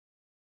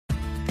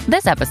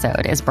This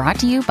episode is brought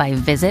to you by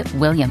Visit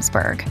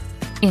Williamsburg.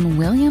 In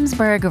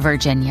Williamsburg,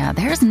 Virginia,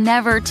 there's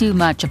never too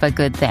much of a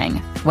good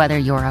thing. Whether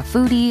you're a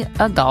foodie,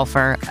 a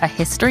golfer, a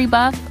history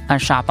buff, a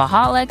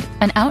shopaholic,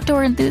 an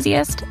outdoor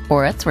enthusiast,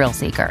 or a thrill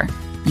seeker,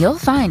 you'll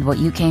find what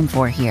you came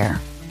for here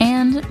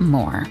and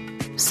more.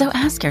 So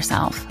ask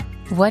yourself,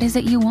 what is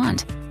it you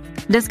want?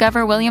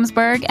 Discover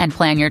Williamsburg and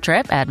plan your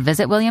trip at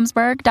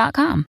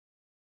visitwilliamsburg.com.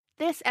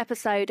 This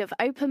episode of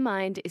Open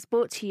Mind is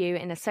brought to you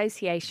in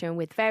association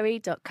with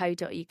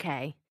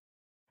very.co.uk.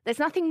 There's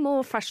nothing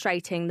more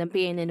frustrating than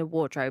being in a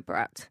wardrobe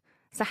rut.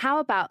 So how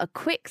about a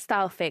quick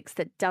style fix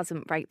that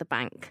doesn't break the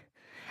bank?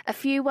 A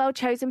few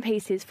well-chosen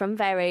pieces from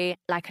Very,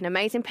 like an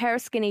amazing pair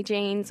of skinny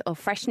jeans or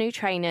fresh new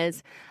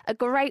trainers, are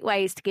great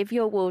ways to give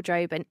your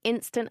wardrobe an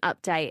instant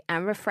update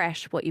and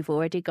refresh what you've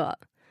already got.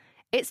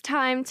 It's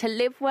time to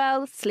live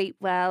well, sleep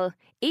well,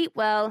 eat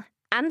well,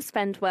 and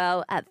spend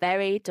well at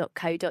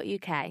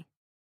very.co.uk.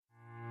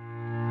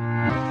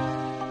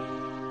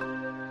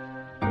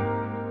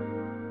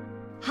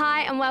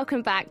 Hi, and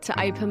welcome back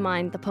to Open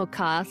Mind, the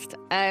podcast.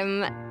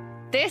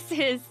 This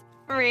is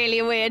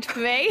really weird for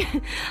me.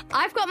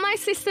 I've got my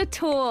sister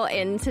Tor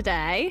in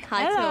today.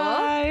 Hi,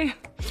 Hello.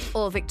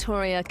 Tor. Or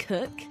Victoria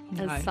Cook,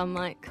 as some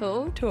might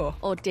call. Tor.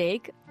 Or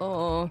Dig,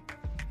 or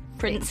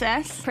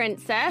Princess.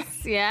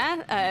 Princess,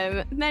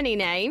 yeah. Many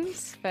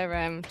names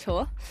for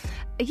Tor.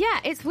 Yeah,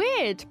 it's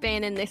weird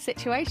being in this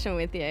situation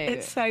with you.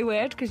 It's so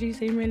weird because you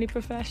seem really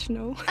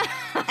professional.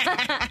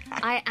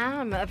 I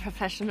am a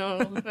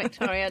professional,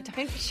 Victoria.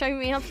 Don't show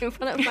me up in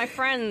front of my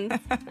friends.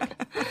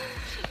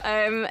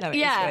 No, it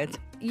is weird.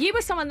 You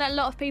were someone that a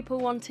lot of people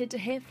wanted to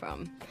hear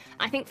from.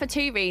 I think for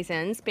two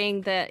reasons,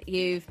 being that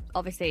you've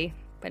obviously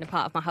been a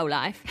part of my whole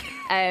life,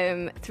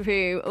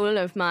 through all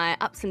of my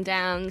ups and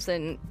downs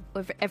and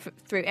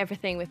through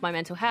everything with my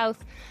mental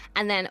health,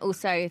 and then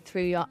also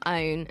through your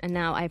own, and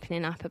now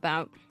opening up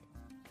about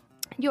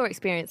your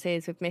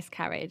experiences with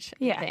miscarriage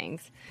and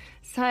things.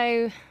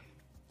 So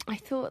I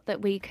thought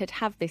that we could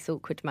have this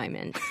awkward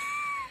moment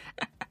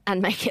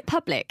and make it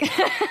public.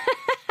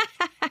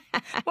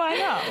 Why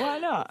not? Why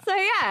not? So,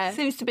 yeah.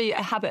 Seems to be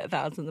a habit of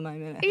ours at the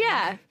moment.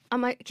 Yeah.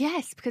 I'm like,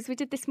 yes, because we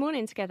did this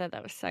morning together.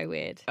 That was so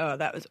weird. Oh,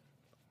 that was...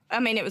 I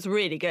mean, it was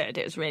really good.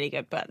 It was really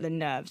good, but the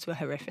nerves were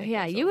horrific.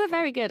 Yeah, you were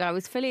very good. I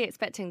was fully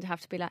expecting to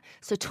have to be like,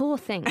 so Tor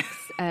thinks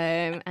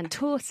and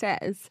Tor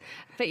says.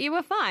 But you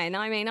were fine.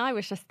 I mean, I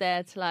was just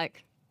there to,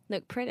 like,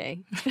 look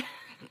pretty.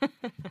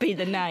 Be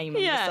the name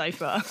on the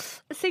sofa.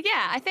 So,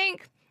 yeah, I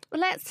think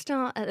let's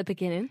start at the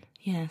beginning.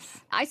 Yes.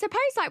 I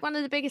suppose, like, one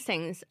of the biggest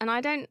things, and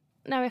I don't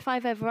know if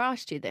I've ever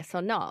asked you this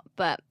or not,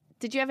 but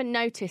did you ever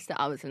notice that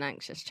I was an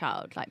anxious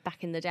child, like,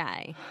 back in the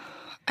day?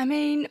 I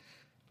mean...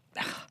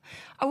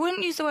 I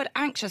wouldn't use the word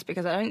anxious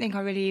because I don't think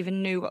I really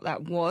even knew what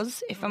that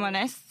was, if I'm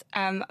honest.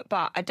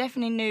 But I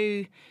definitely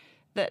knew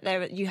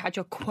that you had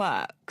your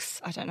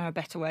quirks. I don't know a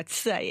better word to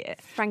say it.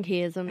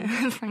 Frankieism.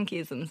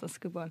 Frankieisms, that's a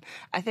good one.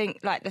 I think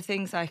like the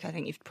things like I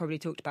think you've probably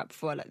talked about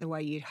before, like the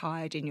way you'd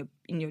hide in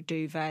your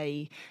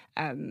duvet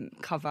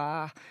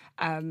cover,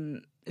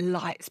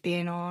 lights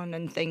being on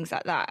and things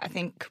like that. I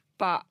think,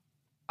 but.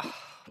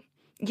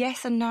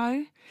 Yes and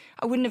no.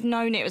 I wouldn't have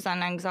known it was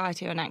an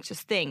anxiety or an anxious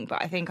thing,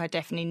 but I think I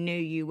definitely knew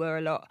you were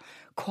a lot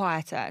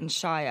quieter and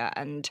shyer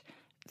and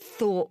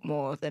thought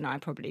more than I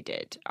probably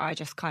did. I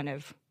just kind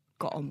of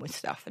got on with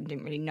stuff and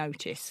didn't really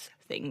notice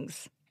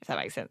things, if that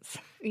makes sense.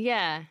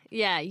 Yeah.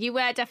 You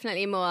were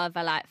definitely more of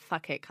a, like,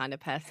 fuck it kind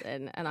of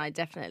person, and I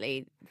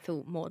definitely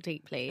thought more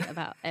deeply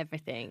about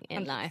everything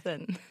in life.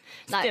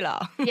 Like, still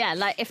are. Yeah,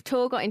 like, if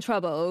Tor got in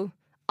trouble,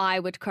 I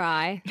would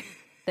cry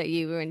that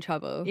you were in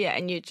trouble. Yeah,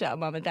 and you'd tell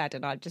Mum and Dad,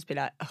 and I'd just be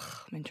like,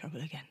 ugh, I'm in trouble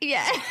again.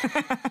 Yeah.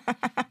 Like,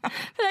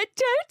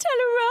 don't tell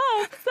her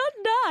off. It's not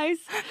nice.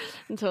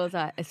 And Tor's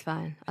like, it's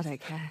fine. I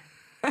don't care.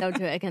 They'll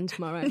do it again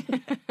tomorrow.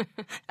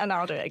 And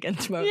I'll do it again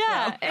tomorrow.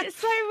 Yeah, it's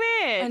so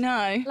weird. I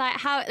know. Like,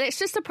 how it's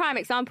just a prime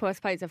example, I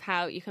suppose, of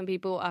how you can be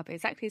brought up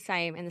exactly the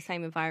same in the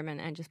same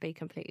environment and just be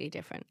completely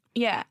different.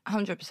 Yeah,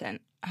 100%.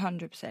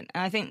 100%. And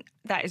I think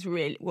that was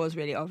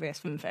really obvious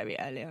from very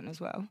early on as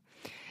well.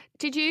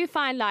 Did you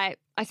find, like,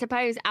 I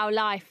suppose our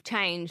life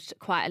changed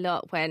quite a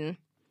lot when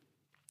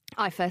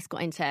I first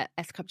got into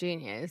S Club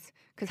Juniors?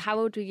 Because how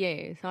old were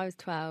you? So I was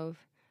 12.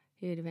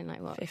 You would have been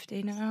like, what?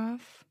 15 and a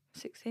half,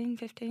 16,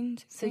 15,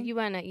 16. So you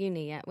weren't at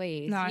uni yet, were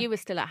you? No. So you were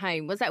still at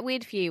home. Was that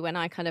weird for you when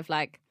I kind of,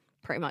 like,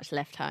 pretty much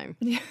left home?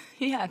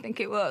 Yeah, I think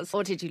it was.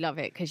 Or did you love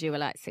it because you were,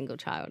 like, single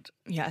child?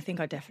 Yeah, I think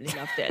I definitely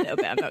loved it a little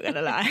bit, I'm not going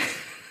to lie.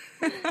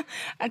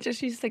 I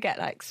just used to get,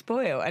 like,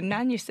 spoiled, and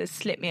Nan used to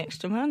slip me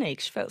extra money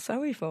because she felt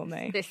sorry for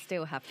me. This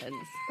still happens.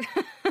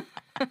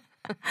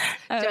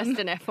 Just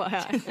an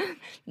FYI.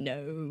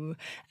 No.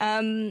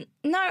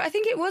 No, I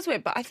think it was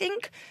weird, but I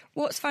think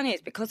what's funny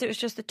is because it was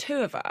just the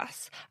two of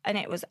us and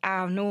it was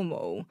our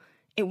normal,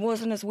 it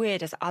wasn't as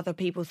weird as other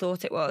people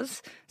thought it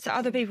was. So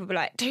other people were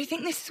like, do you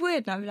think this is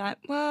weird? And I'd be like,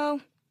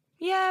 well,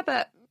 yeah,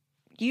 but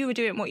you were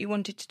doing what you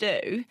wanted to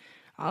do.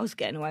 I was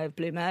getting away with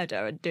blue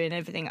murder and doing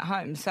everything at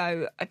home.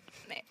 So it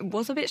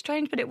was a bit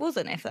strange, but it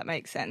wasn't, if that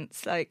makes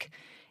sense. Like,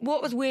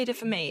 what was weirder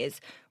for me is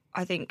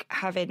I think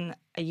having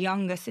a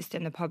younger sister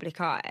in the public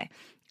eye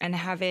and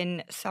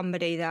having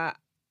somebody that,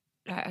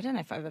 like, I don't know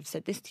if I've ever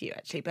said this to you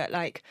actually, but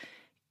like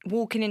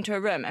walking into a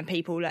room and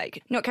people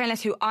like not caring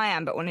less who I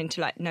am, but wanting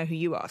to like know who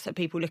you are. So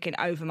people looking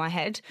over my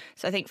head.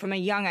 So I think from a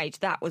young age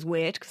that was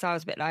weird because I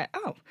was a bit like,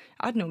 oh,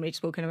 I'd normally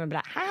just walk in a room and be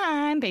like,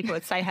 hi, and people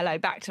would say hello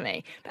back to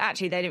me. But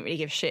actually they didn't really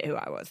give a shit who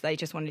I was. They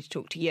just wanted to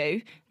talk to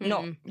you,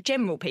 not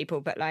general people,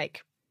 but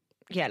like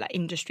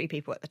industry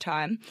people at the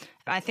time.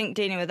 I think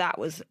dealing with that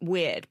was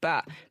weird,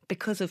 but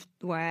because of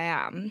where I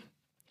am,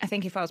 I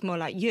think if I was more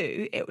like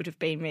you, it would have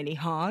been really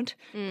hard.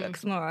 But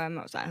because more I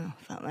was like, oh,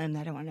 fuck them,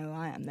 they don't want to know who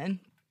I am then.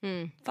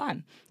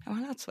 Fine. Am I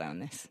allowed to swear on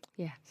this?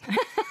 Yeah.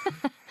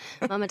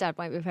 Mum and Dad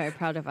won't be very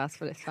proud of us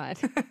for this side.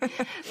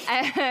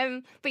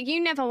 But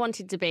you never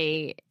wanted to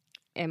be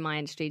in my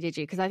industry, did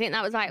you? Because I think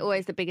that was like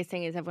always the biggest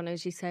thing is everyone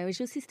always used to say, is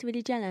your sister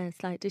really jealous?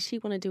 Like, does she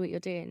want to do what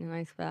you're doing? And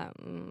I thought,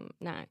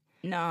 no.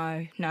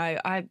 No.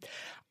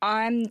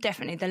 I'm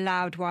definitely the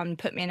loud one.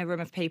 Put me in a room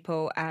of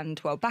people and,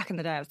 well, back in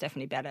the day I was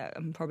definitely better.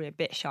 I'm probably a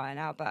bit shy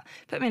now, but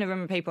put me in a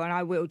room of people and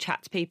I will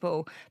chat to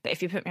people. But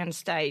if you put me on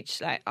stage,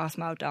 like, ask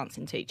my old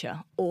dancing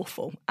teacher.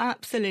 Awful.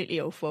 Absolutely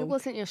awful. It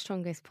wasn't your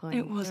strongest point.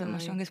 It wasn't my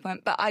strongest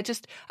point. But I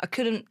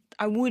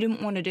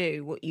wouldn't want to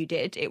do what you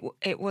did.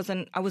 It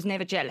wasn't, I was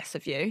never jealous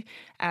of you.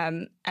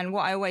 And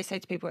what I always say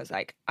to people is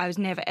like, I was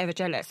never ever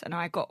jealous and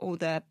I got all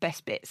the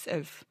best bits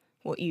of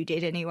what you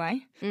did anyway.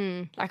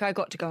 Like I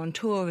got to go on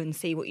tour and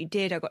see what you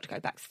did. I got to go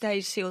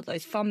backstage, see all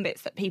those fun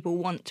bits that people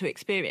want to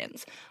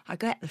experience. I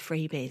get the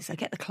freebies, I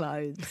get the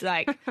clothes.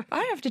 Like I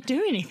don't have to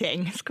do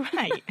anything. It's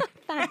great.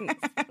 Thanks.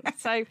 I'm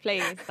so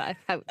pleased that I've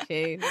helped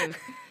you with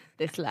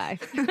this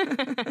life.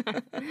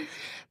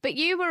 But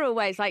you were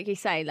always, like you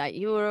say, like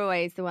you were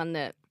always the one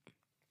that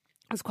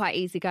was quite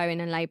easygoing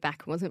and laid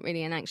back and wasn't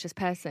really an anxious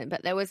person.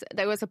 But there was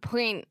a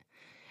point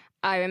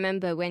I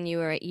remember when you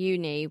were at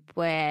uni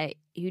where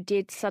you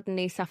did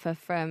suddenly suffer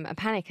from a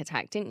panic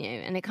attack, didn't you?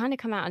 And it kind of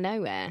come out of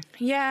nowhere.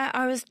 Yeah,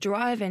 I was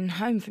driving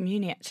home from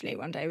uni actually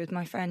one day with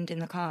my friend in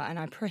the car and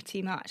I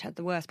pretty much had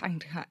the worst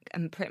panic attack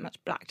and pretty much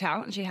blacked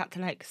out and she had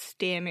to like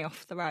steer me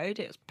off the road.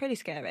 It was pretty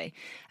scary.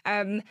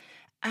 And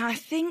I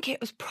think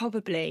it was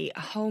probably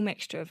a whole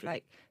mixture of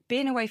like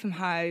being away from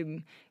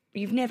home.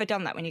 You've never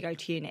done that when you go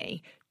to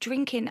uni.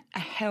 Drinking a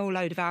hell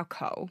load of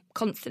alcohol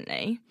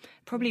constantly,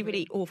 probably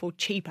really awful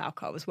cheap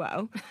alcohol as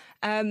well.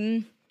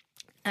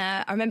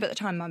 I remember at the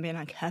time Mum being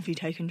like, have you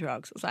taken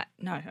drugs? I was like,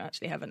 no, I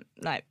actually haven't.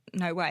 Like,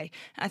 no way.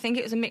 And I think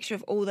it was a mixture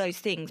of all those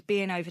things,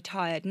 being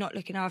overtired, not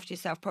looking after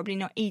yourself, probably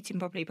not eating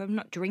properly, probably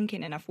not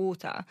drinking enough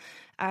water,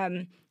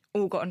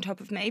 all got on top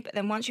of me. But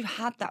then once you've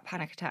had that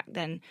panic attack,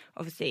 then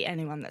obviously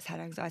anyone that's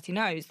had anxiety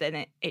knows,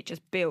 then it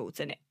just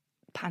builds and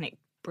panic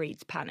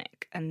breeds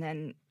panic. And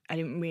then I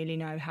didn't really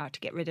know how to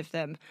get rid of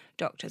them.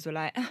 Doctors were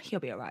like,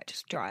 you'll be all right,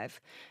 just drive.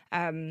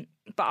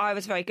 But I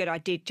was very good. I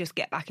did just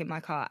get back in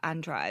my car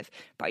and drive.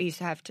 But I used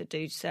to have to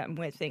do certain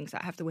weird things,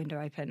 like have the window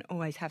open,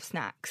 always have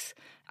snacks.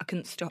 I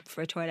couldn't stop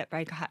for a toilet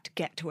break. I had to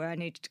get to where I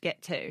needed to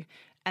get to.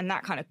 And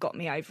that kind of got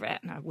me over it.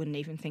 And I wouldn't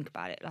even think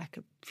about it like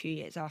a few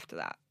years after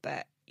that.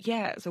 But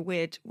yeah, it was a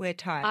weird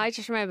time. I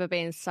just remember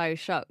being so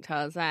shocked.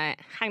 I was like,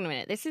 hang on a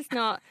minute, this is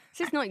not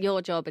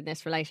your job in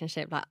this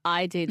relationship. Like,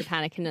 I do the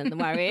panicking and the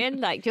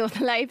worrying, like you're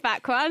the laid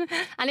back one.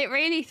 And it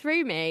really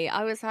threw me.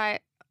 I was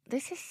like,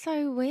 this is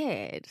so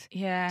weird.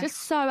 Yeah.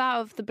 Just so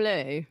out of the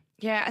blue.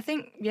 Yeah, I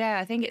think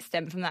it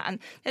stemmed from that. And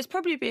there's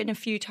probably been a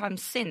few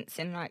times since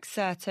in like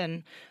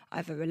certain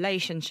either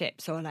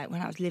relationships or like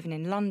when I was living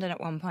in London at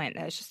one point,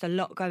 there was just a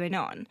lot going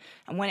on.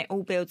 And when it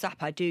all builds up,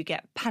 I do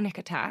get panic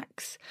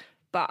attacks.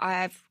 But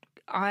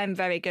I'm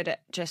very good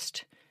at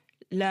just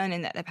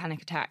learning that they're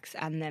panic attacks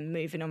and then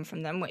moving on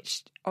from them,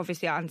 which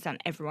obviously I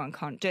understand everyone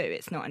can't do.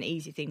 It's not an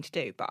easy thing to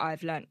do. But I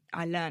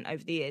learned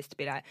over the years to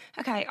be like,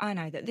 okay, I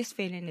know that this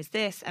feeling is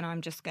this and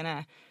I'm just going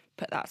to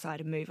put that aside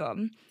and move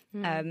on.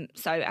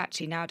 So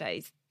actually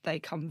nowadays they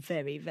come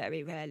very,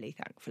 very rarely,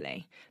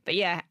 thankfully. But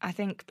yeah, I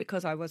think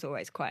because I was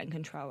always quite in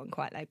control and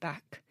quite laid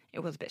back,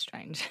 it was a bit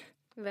strange.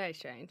 Very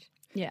strange.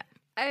 Yeah.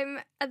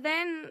 And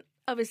then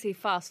obviously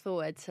fast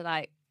forward to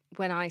like,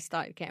 when I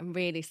started getting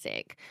really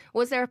sick,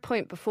 was there a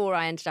point before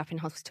I ended up in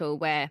hospital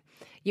where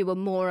you were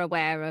more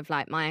aware of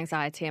like my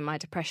anxiety and my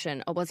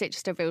depression, or was it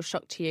just a real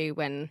shock to you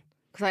when,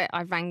 because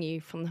I rang you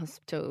from the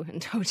hospital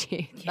and told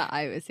you that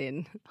I was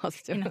in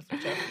hospital.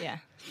 Yeah.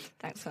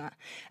 Thanks for that.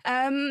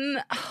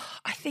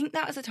 I think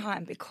that was a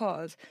time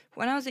because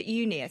when I was at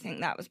uni, I think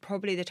that was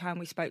probably the time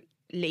we spoke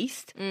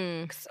least.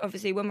 Because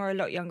obviously when we're a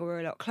lot younger, we're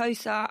a lot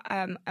closer.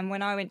 And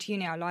when I went to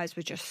uni, our lives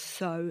were just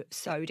so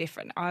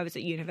different. I was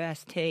at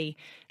university,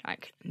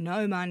 like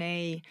no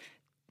money,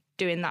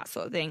 doing that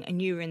sort of thing, and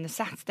you were in the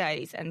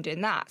Saturdays and doing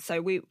that.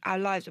 So our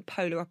lives were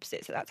polar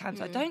opposites at that time.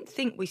 So I don't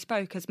think we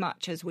spoke as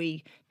much as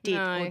we did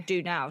or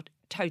do now.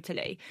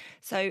 Totally.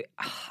 So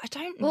I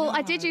don't know. Well,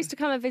 I did used to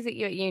come and visit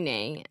you at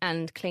uni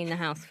and clean the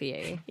house for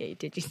you. Yeah, you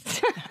did used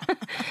to.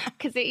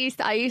 Because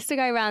I used to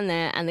go around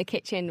there and the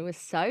kitchen was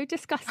so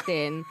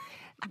disgusting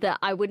that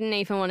I wouldn't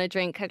even want to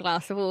drink a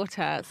glass of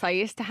water. So I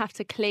used to have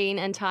to clean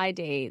and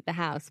tidy the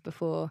house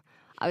before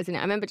I was in it.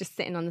 I remember just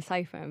sitting on the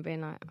sofa and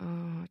being like,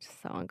 oh,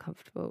 just so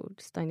uncomfortable.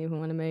 Just don't even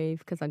want to move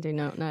because I do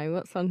not know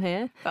what's on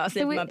here. But I was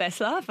living my best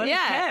life.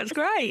 Yeah, it's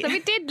great. So we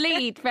did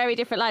lead very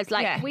different lives.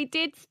 Like, we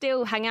did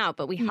still hang out,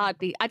 but we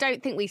hardly, I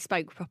don't think we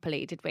spoke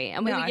properly, did we?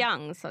 And we were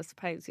young, so I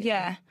suppose.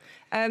 Yeah.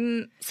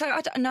 So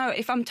I don't know,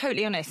 if I'm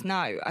totally honest,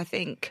 no, I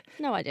think...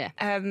 No idea.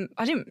 I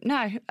didn't,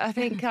 no. I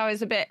think I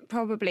was a bit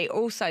probably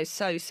also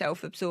so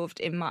self-absorbed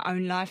in my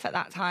own life at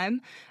that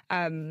time.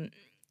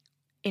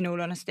 In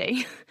all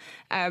honesty,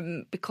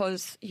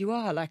 because you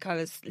are, like, I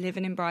was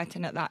living in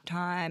Brighton at that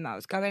time. I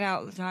was going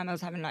out all the time. I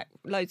was having like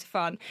loads of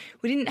fun.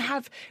 We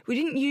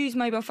didn't use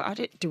mobile phones.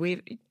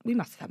 We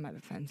must have had mobile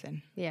phones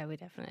then. Yeah, we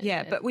definitely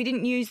did. did. But we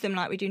didn't use them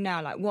like we do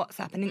now, like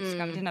WhatsApp and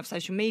Instagram. We didn't have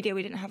social media.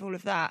 We didn't have all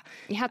of that.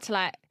 You had to,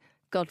 like,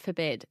 God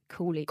forbid,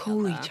 call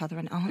each other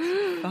and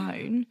answer the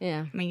phone.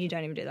 Yeah. I mean, you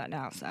don't even do that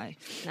now, so.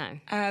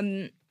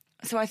 No.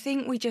 So I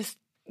think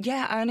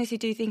I honestly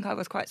do think I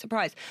was quite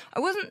surprised.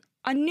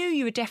 I knew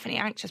you were definitely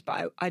anxious,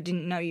 but I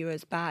didn't know you were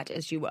as bad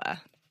as you were.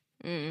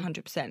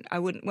 100%. I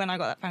wouldn't. When I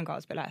got that phone call, I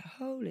was a bit like,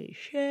 holy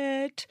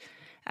shit.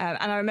 And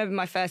I remember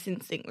my first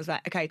instinct was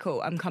like, okay,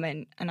 cool, I'm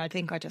coming. And I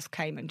think I just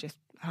came and just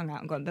hung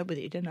out and got in bed with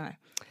you, didn't I?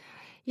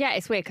 Yeah,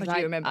 it's weird because do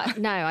you remember?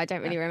 No, I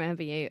don't really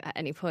remember you at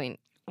any point,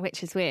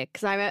 which is weird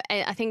because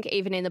I think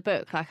even in the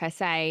book, like I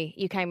say,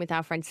 you came with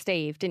our friend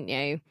Steve, didn't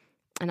you?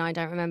 And I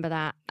don't remember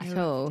that at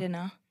all.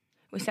 Dinner.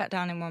 We sat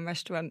down in one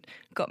restaurant,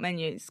 got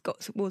menus,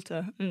 got some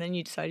water, and then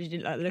you decided you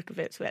didn't like the look of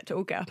it, so we had to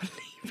all get up and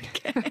leave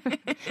again.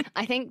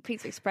 I think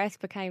Pizza Express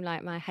became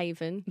like my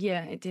haven.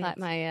 Yeah, it did. Like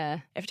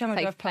my every time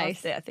I drive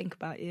past it, I think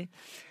about you.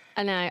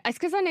 I know. It's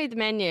because I knew the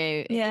menu.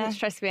 It didn't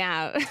stress me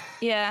out.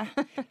 Yeah.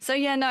 So,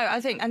 yeah, no, I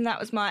think, and that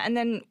was and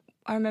then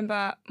I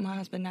remember my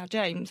husband, now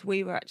James,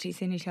 we were actually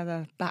seeing each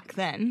other back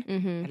then,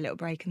 a little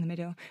break in the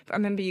middle. But I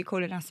remember you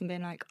calling us and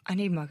being like, I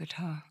need my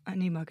guitar.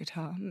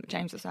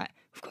 James was like,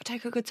 we've got to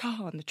take a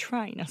guitar on the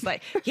train. I was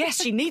like,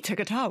 yes, she needs her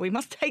guitar. We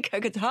must take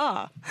her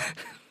guitar.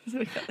 So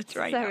we got the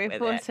train so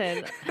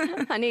important.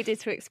 I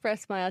needed to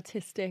express my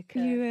artistic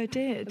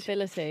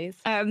abilities.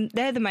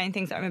 They're the main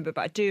things I remember,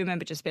 but I do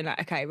remember just being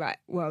like, okay, right,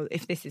 well,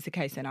 if this is the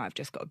case, then I've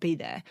just got to be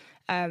there.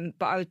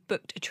 But I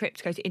booked a trip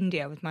to go to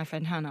India with my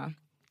friend Hannah.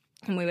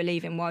 And we were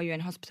leaving while you were in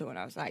hospital, and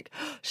I was like,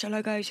 shall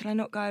I go, shall I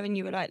not go? And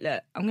you were like,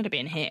 look, I'm going to be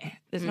in here.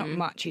 There's not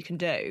much you can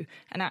do.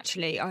 And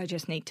actually, I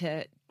just need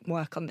to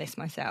work on this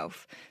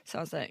myself. So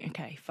I was like,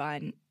 okay,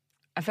 fine.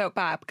 I felt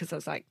bad because I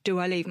was like, do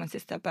I leave my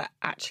sister? But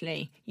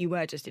actually, you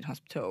were just in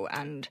hospital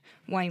and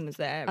Wayne was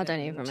there. I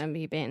don't even remember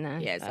you being there.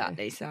 Yeah,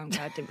 exactly. So I'm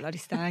glad I didn't bloody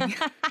stay.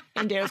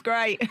 India was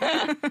great. And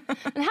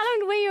how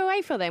long were you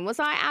away for then? Was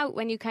I out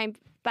when you came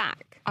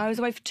back? I was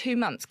away for 2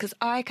 months because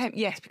I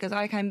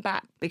came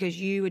back because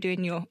you were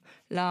doing your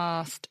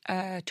last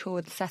tour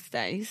with the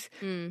Saturdays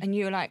and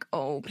you were like,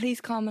 oh,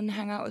 please come and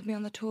hang out with me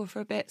on the tour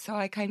for a bit. So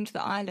I came to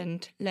the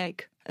island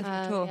leg of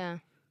the tour. Yeah.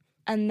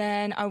 And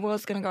then I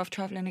was going to go off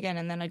travelling again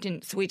and then I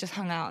didn't. So we just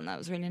hung out and that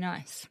was really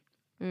nice.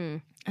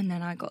 And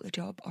then I got the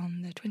job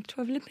on the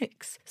 2012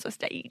 Olympics. So I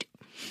stayed.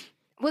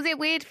 Was it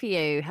weird for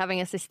you having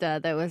a sister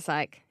that was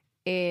like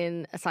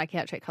in a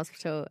psychiatric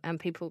hospital and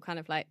people kind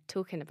of like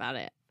talking about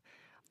it?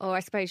 Or I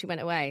suppose you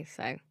went away,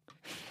 so...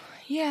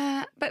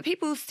 Yeah, but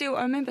people still...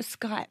 I remember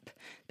Skype.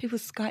 People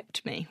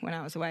Skyped me when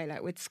I was away,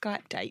 like, we'd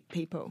Skype date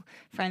people,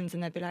 friends,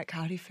 and they'd be like,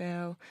 how do you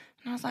feel?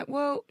 And I was like,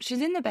 well,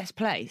 she's in the best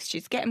place.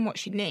 She's getting what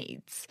she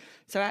needs.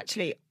 So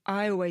actually,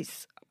 I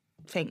always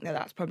think that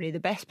that's probably the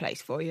best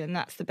place for you and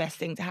that's the best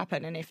thing to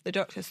happen. And if the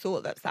doctors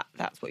thought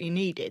that's what you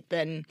needed,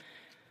 then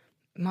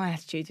my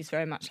attitude is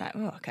very much like,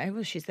 oh, okay,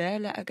 well, she's there,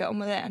 let her get on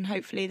with it, and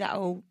hopefully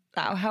that'll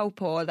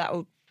help or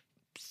that'll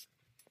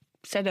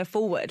send her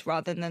forward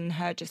rather than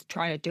her just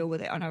trying to deal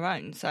with it on her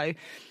own. So,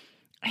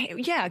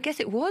 yeah, I guess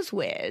it was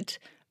weird,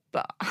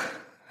 but I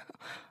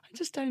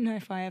just don't know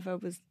if I ever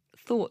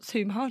thought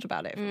too hard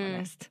about it, if I'm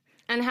honest.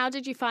 And how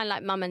did you find,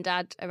 like, mum and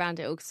dad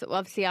around it all? Because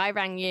obviously I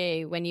rang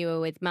you when you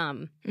were with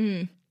mum.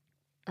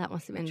 That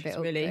must have been a bit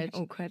awkward. Really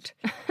awkward.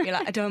 You're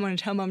like, I don't want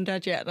to tell mum and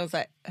dad yet. And I was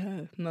like,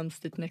 oh, mum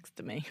stood next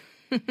to me.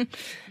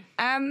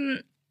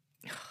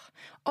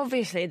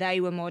 Obviously, they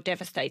were more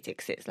devastated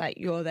because it's like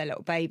you're their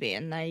little baby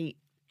and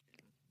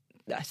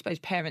I suppose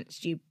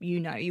parents, you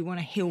want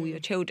to heal your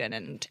children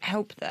and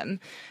help them.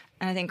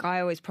 And I think I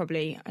always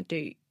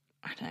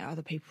I don't know,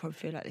 other people probably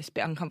feel like this, a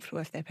bit uncomfortable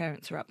if their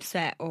parents are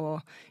upset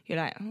or you're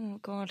like, oh,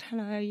 God,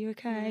 hello, are you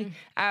okay?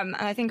 And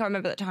I think I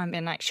remember at the time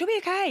being like, she'll be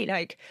okay.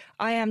 Like,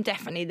 I am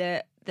definitely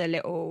the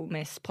little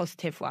Miss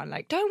Positive one.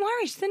 Like, don't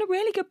worry, she's in a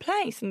really good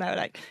place. And they were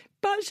like,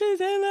 but she's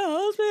in the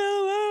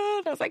hospital.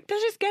 And I was like, they're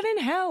just getting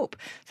help.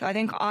 So I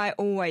think I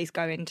always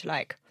go into,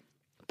 like,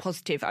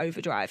 positive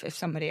overdrive if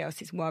somebody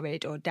else is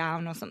worried or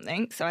down or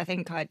something. So I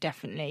think I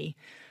definitely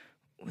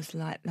was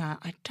like that.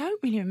 I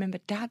don't really remember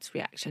Dad's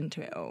reaction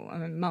to it all. I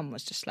mean, Mum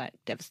was just like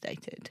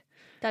devastated.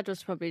 Dad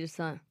was probably just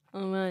like,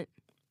 all right.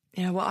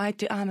 You know what I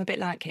do? I'm a bit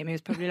like him. He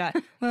was probably like,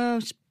 well,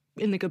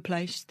 in the good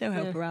place. Still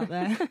help her out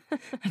there.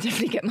 I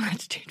definitely get my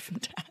attitude from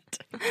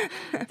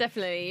Dad.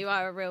 Definitely, you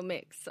are a real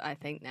mix, I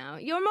think, now.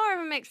 You're more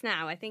of a mix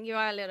now. I think you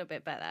are a little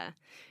bit better.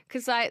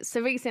 Because,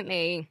 so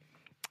recently,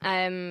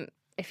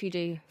 if you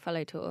do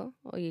follow Tor,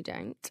 or you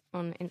don't,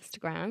 on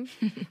Instagram,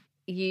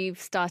 you've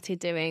started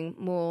doing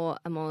more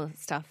and more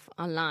stuff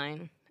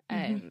online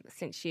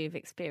since you've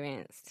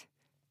experienced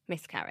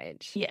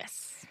miscarriage.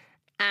 Yes.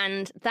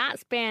 And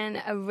that's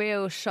been a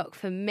real shock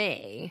for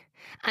me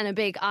and a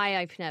big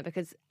eye-opener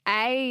because,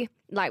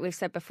 like we've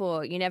said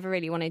before, you never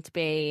really wanted to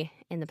be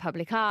in the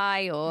public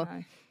eye,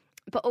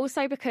 but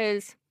also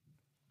because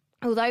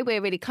although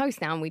we're really close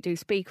now and we do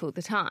speak all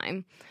the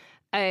time,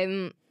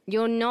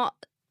 you're not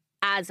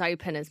as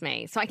open as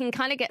me. So I can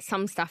kind of get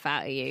some stuff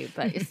out of you,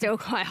 but it's still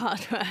quite hard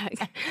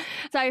work.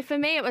 So for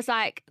me, it was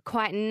like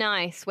quite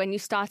nice when you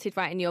started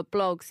writing your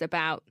blogs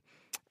about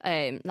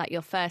like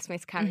your first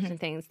miscarriage and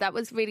things. That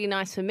was really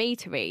nice for me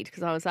to read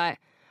because I was like,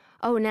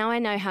 oh, now I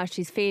know how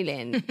she's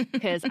feeling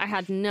because I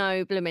had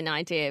no blooming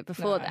idea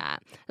before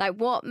that. Like,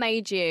 what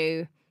made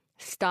you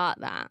start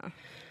that?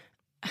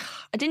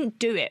 I didn't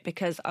do it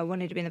because I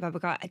wanted to be in the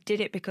public eye. I did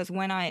it because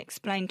when I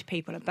explained to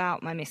people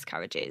about my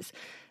miscarriages,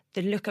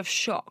 the look of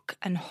shock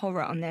and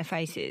horror on their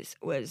faces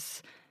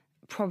was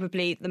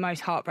probably the most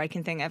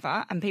heartbreaking thing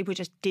ever. And people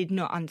just did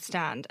not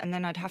understand. And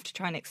then I'd have to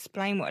try and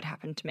explain what had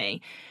happened to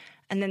me.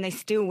 And then they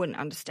still wouldn't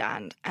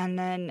understand. And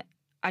then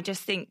I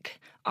just think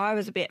I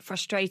was a bit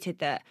frustrated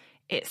that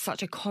it's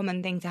such a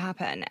common thing to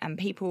happen and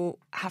people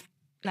have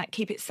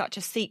keep it such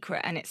a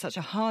secret and it's such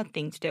a hard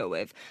thing to deal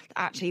with.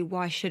 Actually,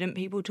 why shouldn't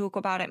people talk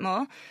about it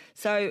more?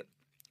 So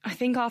I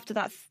think after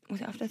that,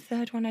 was it after the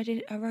third one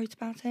I wrote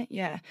about it?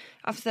 Yeah.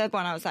 After the third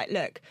one, I was like,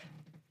 look,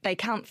 they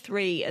count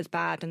 3 as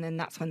bad and then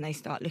that's when they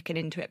start looking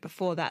into it.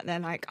 Before that, they're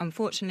like,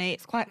 unfortunately,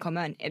 it's quite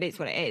common. It is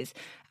what it is.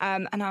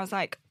 And I was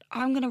like,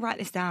 I'm going to write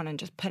this down and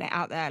just put it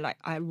out there. Like,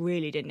 I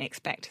really didn't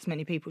expect as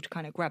many people to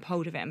kind of grab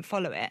hold of it and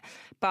follow it.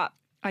 But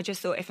I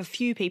just thought if a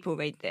few people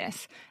read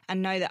this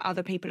and know that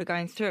other people are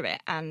going through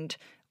it and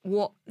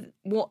what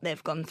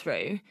they've gone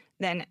through,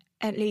 then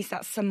at least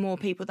that's some more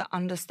people that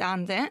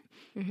understand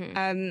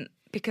it.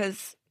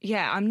 Because,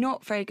 yeah, I'm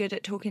not very good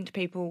at talking to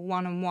people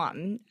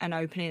one-on-one and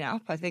opening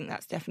up. I think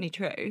that's definitely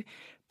true.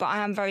 But I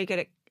am very good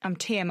at I'm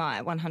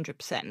TMI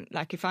 100%.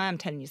 Like, if I am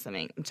telling you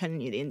something, I'm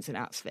telling you the ins and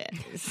outs of it.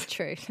 It's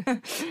true.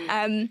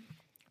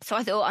 So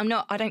I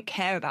thought, I don't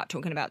care about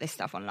talking about this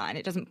stuff online.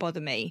 It doesn't bother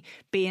me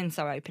being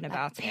so open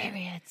about it.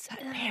 Periods.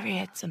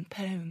 Periods and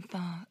poo and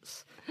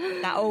farts.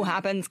 That all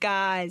happens,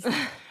 guys.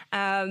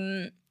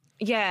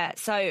 Yeah,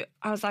 so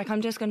I was like,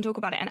 I'm just going to talk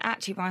about it. And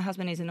actually, my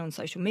husband isn't on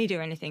social media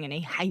or anything, and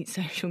he hates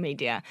social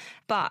media.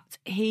 But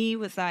he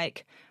was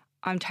like,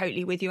 I'm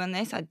totally with you on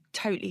this. I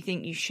totally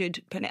think you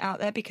should put it out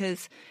there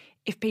because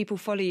if people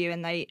follow you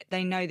and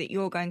they know that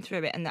you're going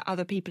through it and that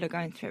other people are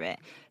going through it,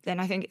 then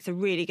I think it's a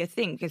really good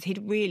thing because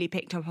he'd really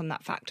picked up on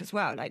that fact as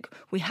well. Like,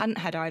 we hadn't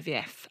had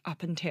IVF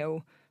up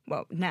until,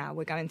 well, now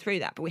we're going through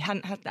that, but we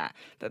hadn't had that.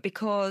 But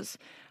because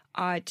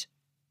I'd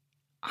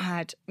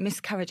had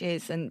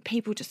miscarriages and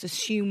people just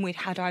assume we'd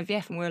had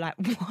IVF and we were like,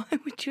 why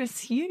would you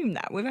assume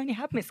that? We've only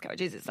had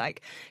miscarriages. It's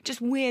like just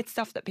weird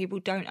stuff that people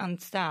don't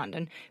understand.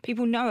 And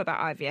people know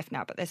about IVF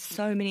now, but there's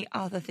so many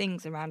other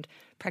things around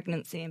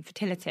pregnancy and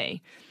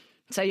fertility.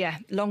 So, yeah,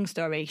 long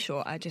story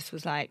short, I just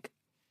was like,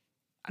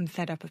 I'm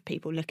fed up of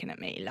people looking at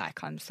me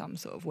like I'm some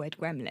sort of weird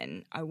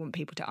gremlin. I want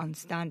people to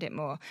understand it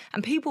more.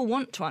 And people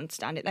want to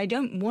understand it. They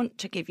don't want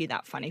to give you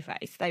that funny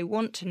face. They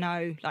want to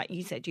know, like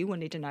you said, you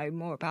wanted to know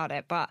more about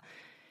it. But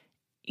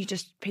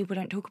people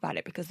don't talk about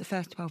it because the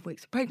first 12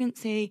 weeks of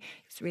pregnancy,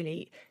 it's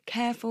really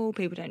careful.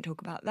 People don't talk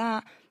about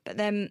that. But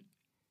then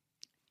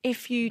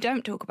if you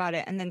don't talk about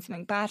it and then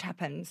something bad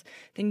happens,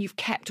 then you've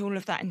kept all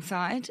of that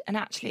inside. And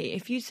actually,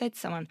 if you said to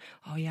someone,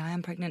 oh, yeah, I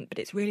am pregnant, but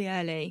it's really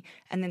early,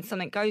 and then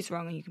something goes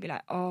wrong and you can be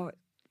like, oh,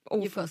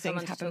 awful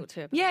things happen.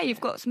 Yeah, you've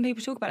got some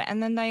people to talk about it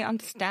and then they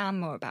understand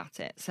more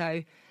about it.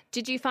 So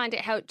did you find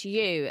it helped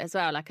you as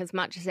well? Like, as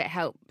much as it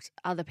helped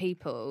other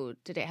people,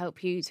 did it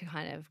help you to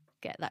kind of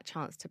get that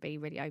chance to be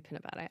really open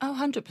about it? Oh,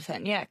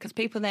 100%, yeah, because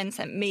people then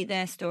sent me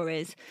their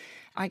stories.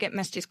 I get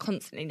messages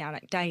constantly now,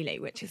 like daily,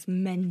 which is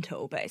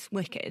mental, but it's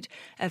wicked,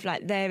 of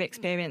like their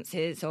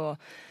experiences or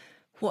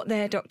what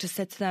their doctor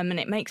said to them, and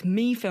it makes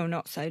me feel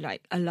not so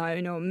like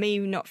alone, or me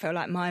not feel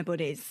like my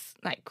body's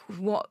like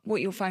what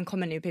you'll find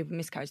commonly with people with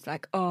miscarriage,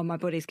 like, oh, my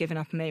body's given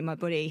up on me, my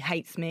body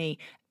hates me,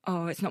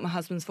 oh, it's not my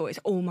husband's fault, it's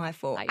all my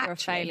fault. Like you're a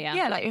failure.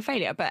 Yeah, like you're a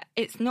failure, but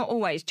it's not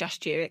always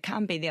just you. It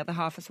can be the other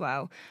half as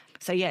well.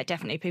 So, yeah,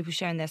 definitely people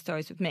sharing their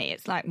stories with me.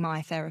 It's like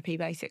my therapy,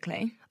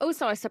 basically.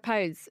 Also, I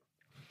suppose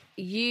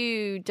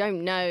you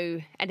don't know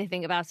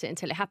anything about it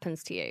until it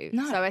happens to you.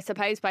 No. So I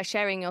suppose by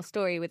sharing your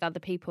story with other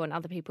people and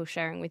other people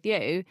sharing with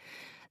you,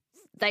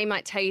 they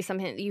might tell you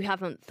something that you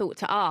haven't thought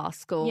to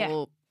ask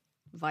or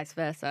vice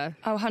versa.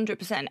 Oh,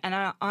 100%.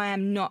 And I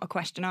am not a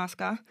question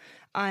asker.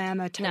 I am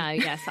a... No,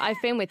 yes. I've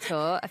been with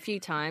Tor a few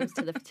times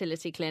to the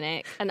fertility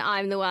clinic, and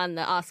I'm the one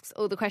that asks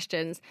all the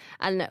questions.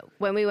 And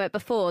when we went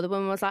before, the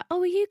woman was like,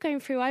 oh, are you going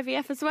through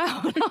IVF as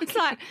well? And I was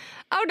like,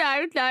 oh,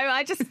 no,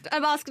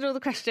 I'm asking all the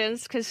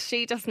questions because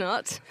she does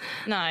not.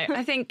 No,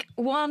 I think,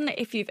 one,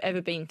 if you've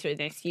ever been through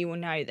this, you will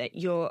know that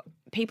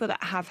people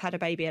that have had a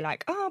baby are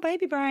like, oh,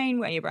 baby brain,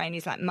 where your brain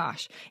is like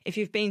mush. If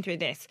you've been through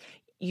this,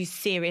 you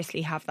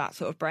seriously have that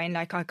sort of brain.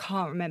 Like, I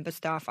can't remember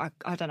stuff.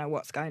 I don't know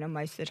what's going on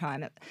most of the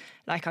time.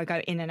 Like, I go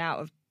in and out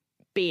of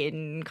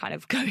being kind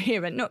of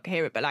coherent, not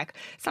coherent, but like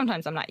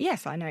sometimes I'm like,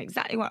 yes, I know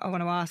exactly what I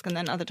want to ask. And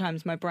then other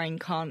times my brain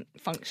can't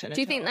function. Do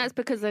you think that's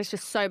because there's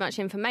just so much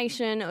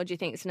information, or do you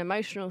think it's an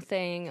emotional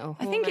thing? Or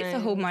I think it's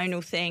a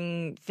hormonal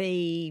thing.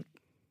 The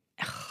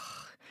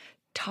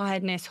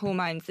tiredness,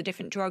 hormones, the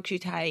different drugs you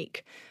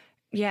take.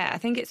 Yeah, I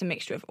think it's a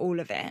mixture of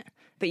all of it.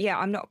 But yeah,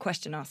 I'm not a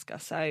question asker.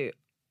 So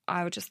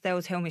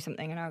they'll tell me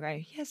something and I'll go,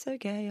 yes,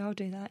 okay, I'll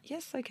do that.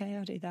 Yes, okay,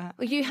 I'll do that.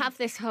 Well, you have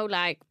this whole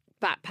like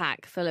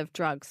backpack full of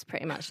drugs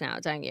pretty much now,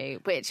 don't you?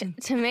 Which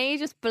to me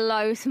just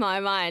blows my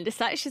mind. It's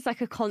like she's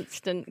like a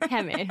constant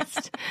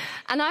chemist.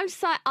 And I'm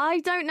just like, I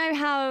don't know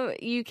how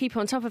you keep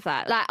on top of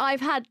that. Like,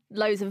 I've had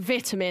loads of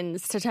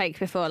vitamins to take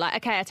before. Like,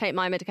 okay, I take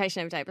my medication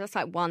every day, but that's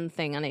like one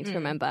thing I need to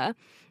remember.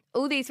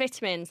 All these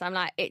vitamins, I'm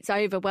like, it's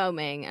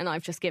overwhelming and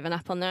I've just given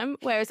up on them.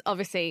 Whereas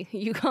obviously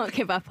you can't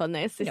give up on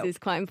this. This is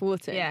quite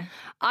important. Yeah.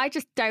 I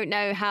just don't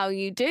know how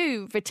you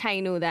do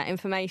retain all that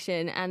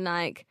information, and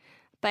like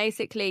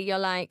basically you're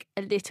like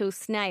a little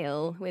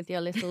snail with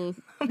your little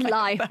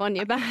life on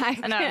your back.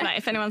 I know, like,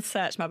 if anyone's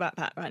searched my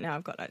backpack right now,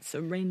 I've got like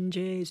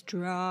syringes,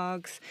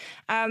 drugs.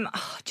 Do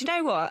you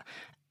know what?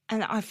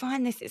 And I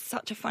find this is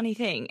such a funny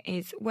thing,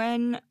 is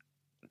when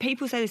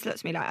people say this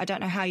to me, like, I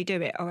don't know how you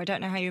do it, or I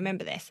don't know how you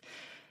remember this.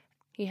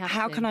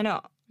 How can I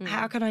not?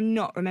 How can I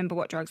not remember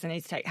what drugs I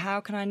need to take? How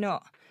can I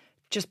not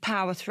just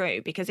power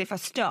through? Because if I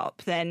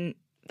stop, then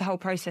the whole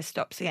process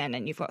stops again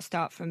and you've got to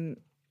start from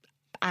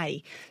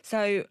A.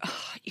 So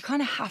you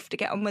kind of have to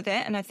get on with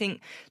it. And I think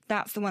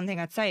that's the one thing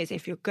I'd say is,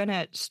 if you're going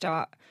to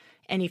start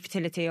any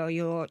fertility, or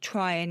you're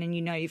trying and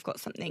you know you've got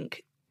something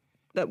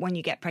that when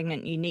you get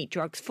pregnant you need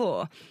drugs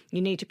for,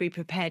 you need to be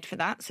prepared for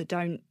that. So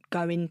don't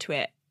go into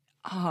it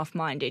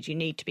half-minded. You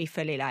need to be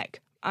fully like,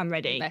 I'm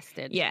ready.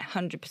 Invested. Yeah,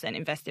 100%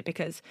 invested,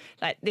 because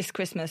like this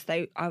Christmas,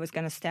 I was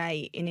going to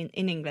stay in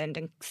England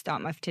and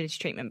start my fertility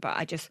treatment, but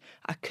I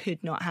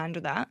could not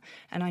handle that.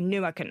 And I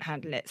knew I couldn't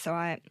handle it. So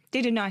I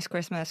did a nice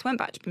Christmas, went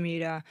back to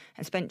Bermuda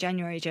and spent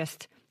January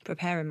just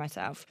preparing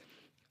myself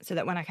so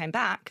that when I came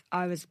back,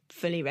 I was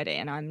fully ready,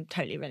 and I'm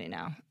totally ready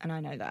now. And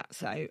I know that.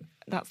 So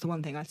that's the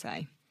one thing I'd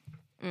say.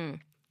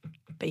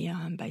 But yeah,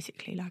 I'm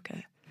basically like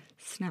a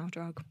snail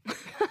drug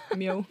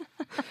mule.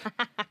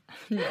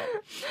 No.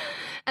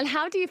 And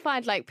how do you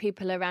find like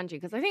people around you?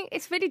 Because I think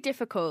it's really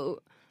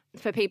difficult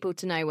for people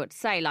to know what to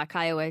say. Like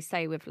I always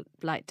say with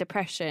like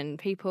depression,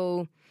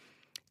 people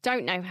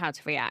don't know how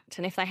to react,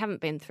 and if they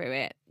haven't been through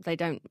it, they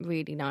don't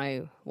really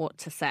know what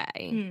to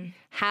say.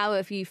 How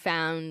have you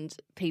found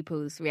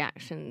people's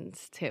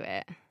reactions to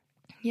it?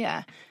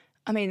 Yeah,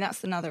 I mean,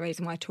 that's another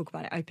reason why I talk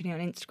about it openly on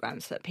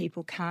Instagram, so that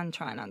people can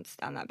try and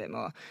understand that a bit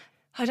more.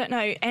 I don't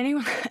know,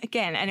 anyone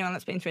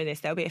that's been through this,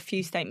 there'll be a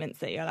few statements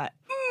that you're like,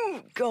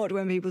 oh, God,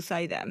 when people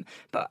say them.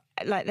 But,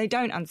 like, they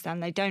don't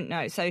understand, they don't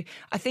know. So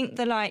I think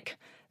what's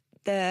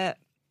the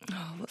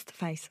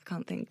face? I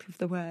can't think of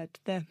the word.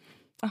 They're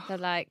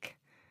like,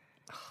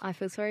 I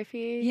feel sorry for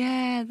you.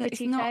 Yeah.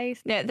 Pity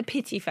face. Yeah, the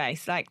pity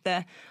face. Like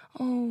the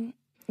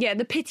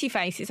pity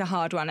face is a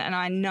hard one, and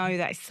I know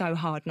that it's so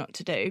hard not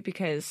to do,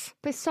 because...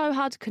 But it's so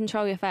hard to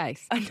control your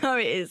face. I know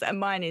it is, and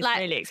mine is like,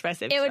 really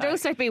expressive. It would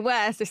also be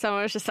worse if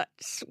someone was just like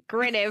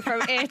grinning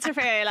from ear to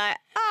ear, like,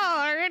 oh,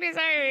 I'm really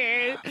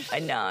sorry. I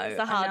know. It's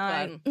a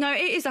hard one. No, it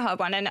is a hard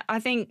one, and I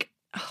think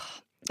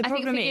the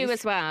problem is... you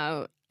as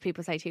well,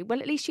 people say to you, well,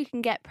 at least you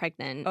can get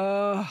pregnant.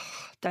 Oh,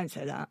 don't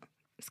say that.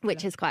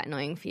 Which is quite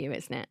annoying for you,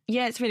 isn't it?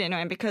 Yeah, it's really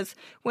annoying, because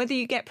whether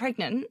you get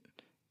pregnant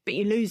but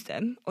you lose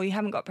them, or you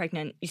haven't got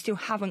pregnant, you still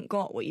haven't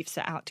got what you've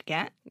set out to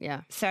get.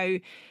 Yeah. So,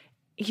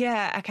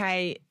 yeah,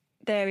 okay,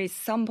 there is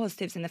some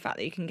positives in the fact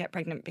that you can get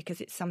pregnant,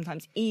 because it's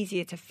sometimes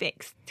easier to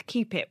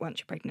keep it once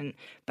you're pregnant,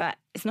 but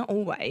it's not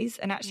always.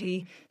 And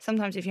actually,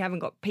 sometimes if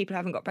people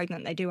haven't got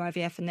pregnant, they do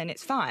IVF and then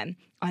it's fine.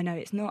 I know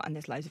it's not, and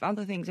there's loads of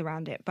other things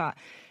around it. But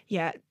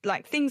yeah,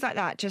 like things like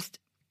that, just...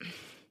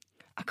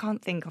 I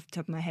can't think off the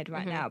top of my head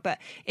right now, but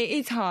it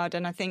is hard.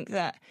 And I think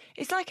that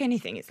it's like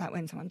anything. It's like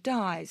when someone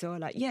dies, or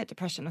like,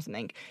 depression or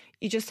something.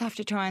 You just have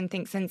to try and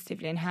think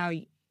sensitively in how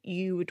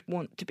you would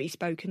want to be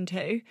spoken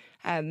to.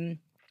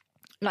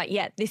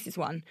 This is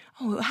one.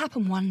 Oh, it'll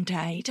happen one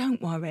day.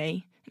 Don't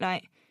worry.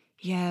 Like,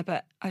 yeah,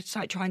 but I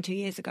started trying 2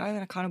 years ago and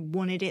I kind of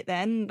wanted it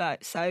then.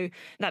 But so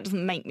that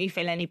doesn't make me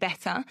feel any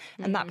better.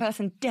 And that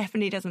person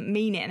definitely doesn't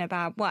mean it in a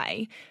bad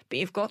way. But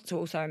you've got to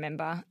also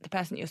remember the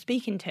person you're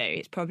speaking to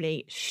is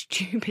probably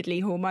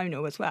stupidly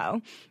hormonal as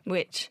well,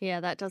 which...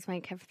 Yeah, that does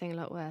make everything a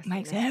lot worse.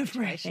 Makes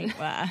everything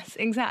worse.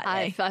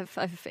 Exactly.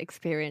 I've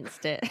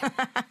experienced it.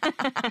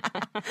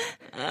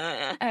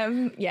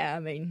 Yeah, I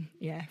mean,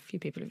 yeah, a few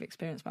people have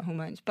experienced my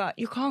hormones. But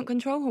you can't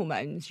control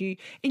hormones. In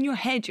your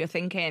head, you're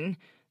thinking...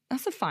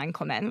 That's a fine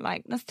comment,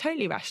 like, that's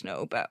totally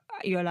rational, but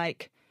you're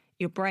like,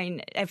 your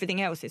brain, everything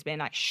else is being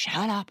like,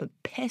 shut up and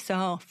piss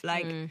off.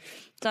 Like,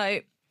 so,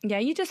 yeah,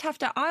 you just have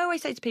to, I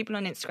always say to people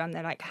on Instagram,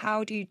 they're like,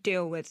 how do you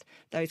deal with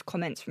those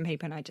comments from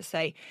people? And I just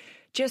say,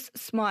 just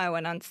smile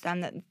and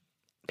understand that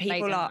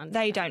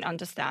they don't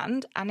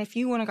understand. And if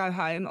you want to go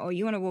home or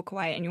you want to walk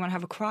away and you want to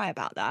have a cry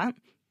about that,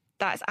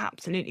 that's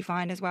absolutely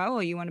fine as well.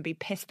 Or you want to be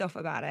pissed off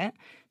about it,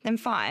 then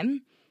fine.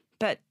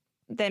 But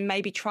then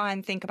maybe try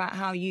and think about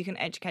how you can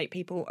educate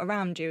people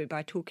around you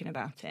by talking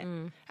about it.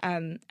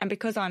 And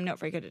because I'm not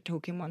very good at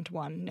talking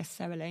one-to-one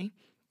necessarily,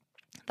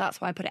 that's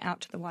why I put it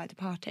out to the wider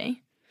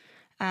party.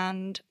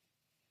 And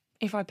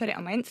if I put it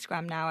on my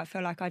Instagram now, I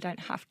feel like I don't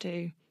have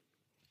to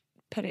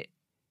put it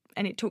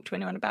and talk to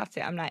anyone about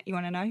it. I'm like, you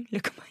want to know?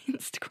 Look at my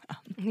Instagram.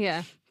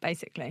 Yeah.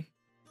 Basically.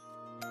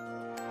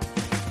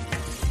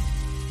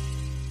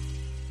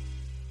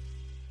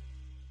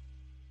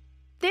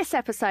 This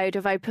episode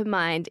of Open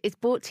Mind is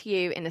brought to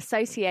you in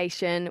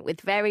association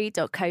with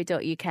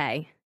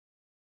very.co.uk.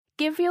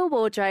 Give your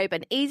wardrobe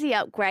an easy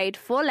upgrade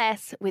for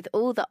less with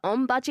all the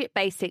on-budget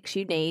basics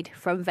you need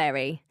from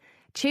Very.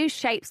 Choose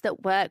shapes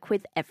that work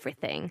with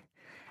everything.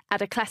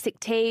 Add a classic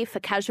tee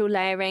for casual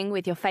layering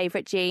with your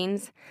favourite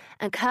jeans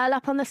and curl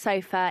up on the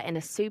sofa in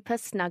a super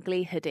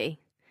snuggly hoodie.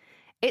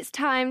 It's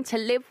time to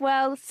live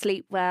well,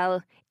 sleep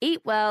well, eat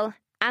well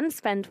and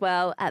spend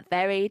well at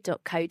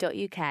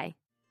very.co.uk.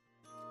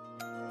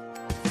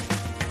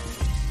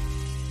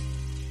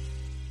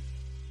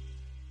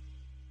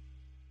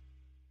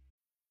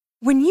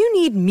 When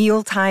you need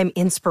mealtime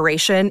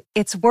inspiration,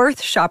 it's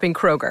worth shopping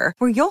Kroger,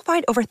 where you'll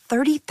find over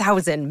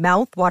 30,000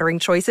 mouth-watering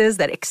choices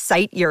that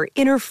excite your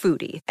inner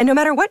foodie. And no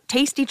matter what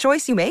tasty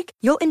choice you make,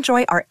 you'll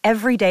enjoy our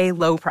everyday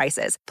low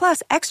prices,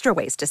 plus extra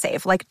ways to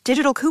save, like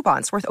digital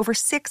coupons worth over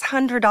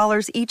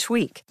 $600 each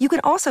week. You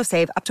can also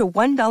save up to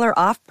 $1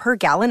 off per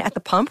gallon at the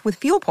pump with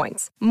fuel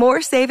points.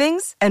 More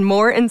savings and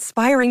more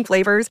inspiring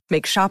flavors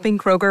make shopping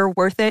Kroger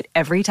worth it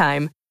every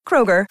time.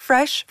 Kroger,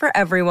 fresh for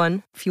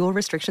everyone. Fuel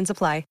restrictions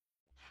apply.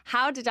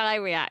 How did I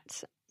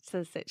react to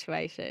the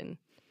situation?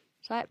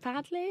 Should I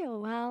badly or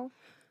well?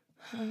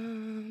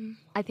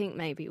 I think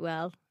maybe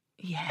well.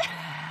 Yeah,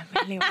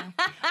 really well.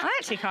 I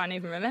actually can't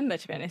even remember,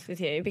 to be honest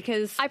with you,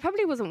 because... I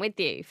probably wasn't with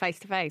you face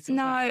to face.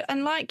 No,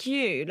 and like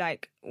you,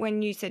 like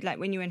when you said, like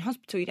when you're in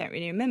hospital, you don't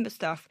really remember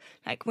stuff.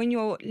 Like when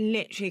you're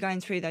literally going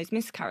through those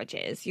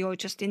miscarriages, you're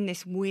just in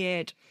this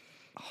weird...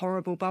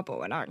 horrible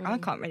bubble, and I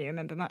can't really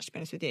remember much, to be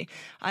honest with you.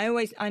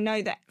 I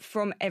know that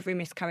from every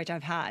miscarriage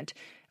I've had,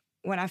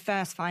 when I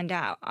first find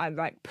out, I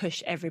like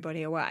push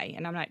everybody away,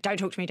 and I'm like, don't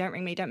talk to me, don't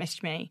ring me, don't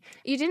message me.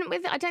 You didn't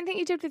with, I don't think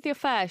you did with your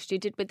first, you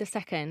did with the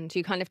second.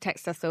 You kind of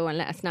text us all and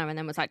let us know, and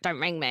then was like, don't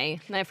ring me.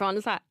 And everyone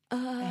was like,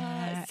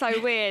 it's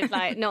so weird,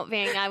 like not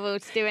being able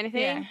to do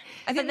anything. Yeah.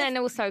 But then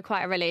also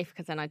quite a relief,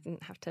 because then I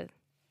didn't have to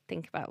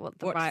think about what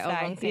the right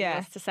or wrong thing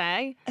was to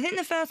say. I think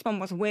the first one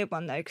was a weird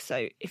one, though, because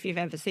so if you've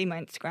ever seen my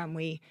Instagram,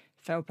 we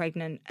fell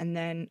pregnant, and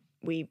then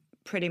we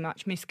pretty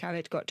much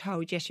miscarried, got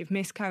told, yes, you've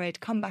miscarried,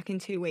 come back in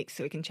 2 weeks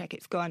so we can check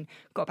it's gone.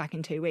 Got back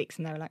in 2 weeks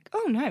and they were like,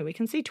 oh no, we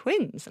can see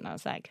twins. And I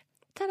was like,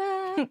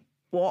 ta-da!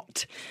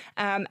 What?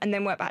 And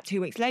then went back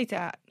 2 weeks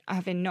later,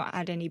 having not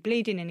had any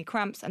bleeding, any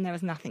cramps, and there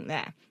was nothing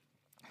there.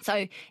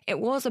 So it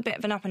was a bit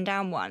of an up and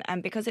down one.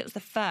 And because it was the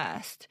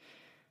first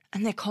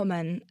and they're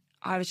common,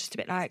 I was just a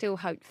bit like... Still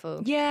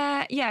hopeful.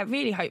 Yeah,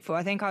 really hopeful.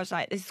 I think I was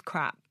like, this is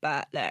crap,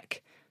 but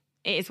look,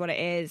 it is what it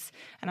is.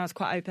 And I was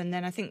quite open.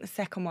 Then I think the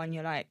second one,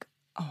 you're like,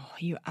 oh, are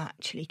you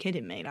actually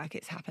kidding me? Like,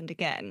 it's happened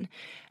again.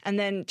 And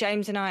then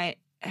James and I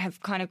have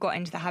kind of got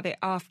into the habit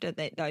after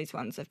those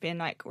ones of being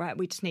like, right,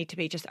 we just need to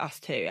be just us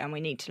two, and we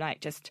need to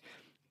like just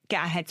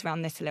get our heads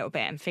around this a little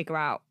bit and figure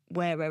out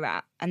where we're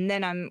at. And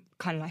then I'm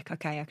kind of like,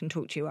 okay, I can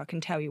talk to you, I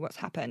can tell you what's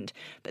happened.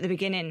 But at the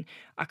beginning,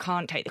 I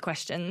can't take the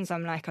questions.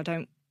 I'm like,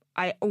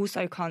 I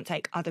also can't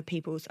take other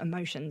people's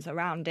emotions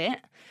around it.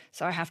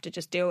 So I have to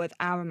just deal with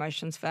our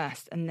emotions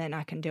first, and then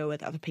I can deal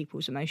with other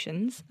people's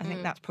emotions. I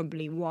think that's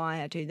probably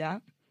why I do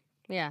that.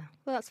 Yeah,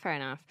 well, that's fair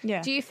enough.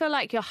 Yeah. Do you feel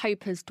like your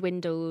hope has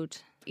dwindled,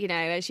 you know,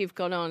 as you've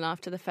gone on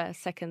after the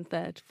first, second,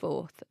 third,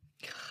 fourth?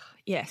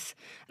 Yes.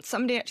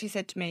 Somebody actually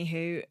said to me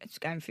who is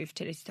going through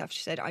fertility stuff,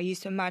 she said, I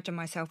used to imagine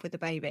myself with a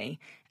baby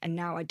and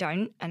now I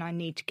don't, and I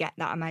need to get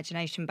that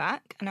imagination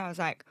back. And I was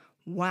like,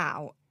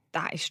 wow,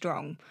 that is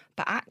strong.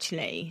 But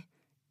actually,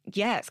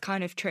 yeah, it's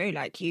kind of true.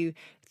 Like, you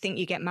think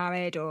you get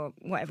married or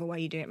whatever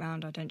way you do it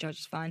round, I don't judge,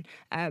 it's fine.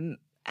 And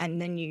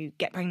then you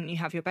get pregnant, you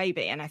have your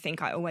baby. And I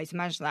think I always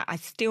imagine that. I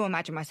still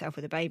imagine myself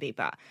with a baby,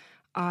 but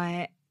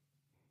I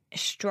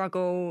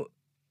struggle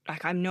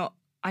like,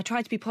 I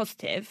try to be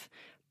positive,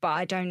 but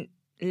I don't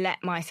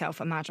let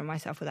myself imagine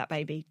myself with that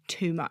baby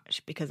too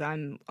much because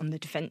I'm on the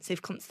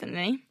defensive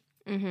constantly,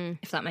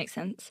 if that makes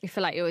sense. You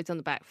feel like you're always on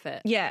the back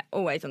foot. Yeah,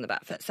 always on the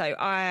back foot. So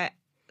I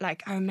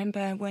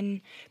remember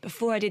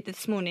before I did the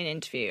This Morning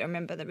interview, I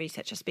remember the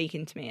researcher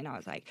speaking to me and I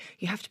was like,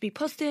 you have to be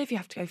positive, you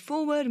have to go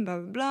forward and blah,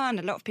 blah, blah. And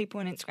a lot of people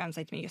on Instagram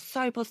say to me, you're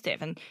so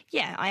positive. And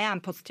yeah, I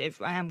am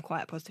positive. I am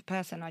quite a positive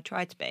person. I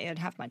try to be. I'd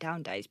have my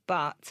down days,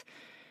 but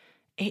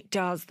it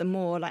does the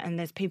more, like, and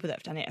there's people that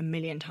have done it a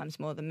million times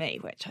more than me,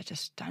 which I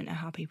just don't know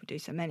how people do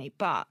so many.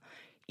 But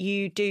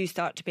you do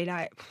start to be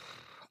like,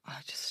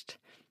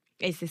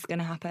 is this going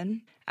to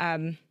happen?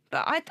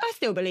 But I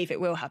still believe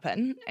it will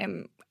happen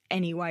in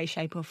any way,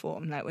 shape or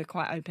form. Like, we're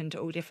quite open to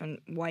all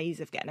different ways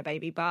of getting a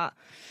baby. But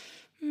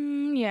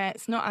yeah,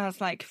 it's not as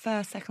like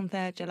first, second,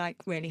 third, you're like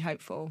really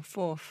hopeful.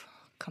 Fourth,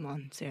 come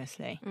on,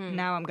 seriously.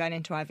 Now I'm going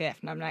into IVF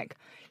and I'm like,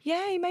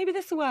 yay, maybe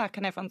this will work.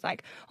 And everyone's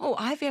like, oh,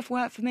 IVF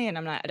worked for me. And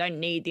I'm like, I don't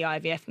need the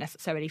IVF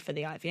necessarily for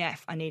the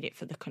IVF. I need it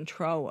for the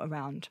control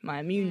around my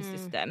immune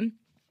system.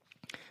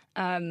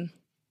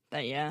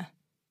 But yeah,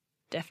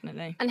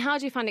 definitely. And how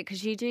do you find it?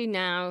 Because you do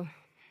now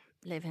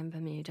live in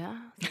Bermuda,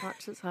 as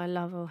much as I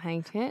love or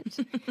hate it.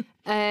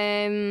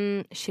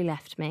 She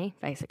left me,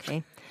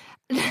 basically.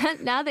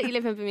 Now that you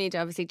live in Bermuda,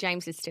 obviously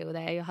James is still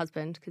there, your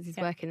husband, because he's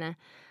working there.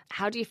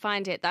 How do you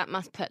find it? That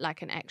must put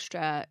like an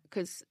extra,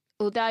 because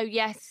although,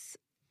 yes,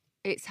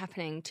 it's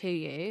happening to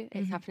you,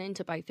 it's happening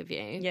to both of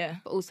you. Yeah.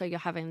 But also you're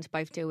having to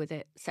both deal with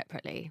it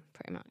separately,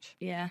 pretty much.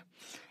 Yeah.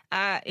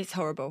 It's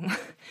horrible.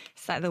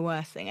 It's like the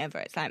worst thing ever.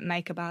 It's like,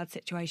 make a bad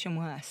situation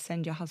worse.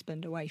 Send your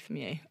husband away from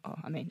you. Oh,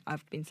 I mean,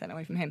 I've been sent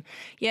away from him.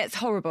 Yeah, it's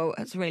horrible.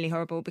 It's really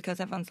horrible because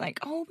everyone's like,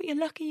 oh, but you're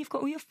lucky you've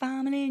got all your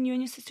family and you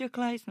and your sister are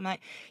close. And I'm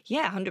like,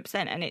 yeah, 100%.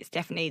 And it's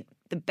definitely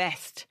the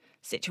best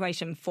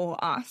situation for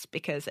us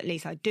because at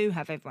least I do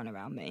have everyone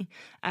around me.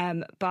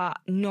 But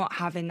not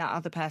having that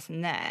other person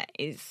there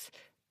is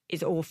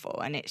awful.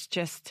 And it's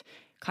just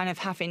kind of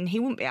he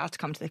wouldn't be able to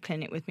come to the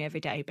clinic with me every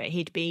day, but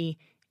he'd be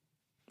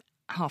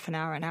half an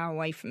hour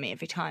away from me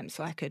every time,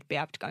 so I could be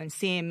able to go and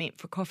see him, meet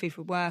for coffee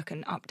for work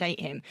and update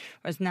him.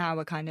 Whereas now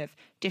we're kind of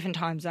different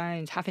time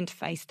zones, having to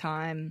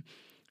FaceTime.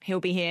 He'll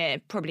be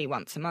here probably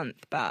once a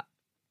month, but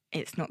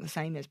it's not the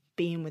same as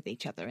being with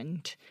each other,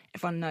 and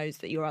everyone knows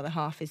that your other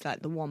half is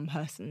like the one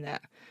person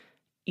that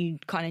you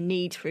kind of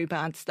need through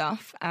bad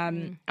stuff.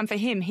 And for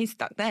him, he's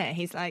stuck there.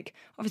 He's like,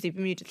 obviously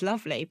Bermuda's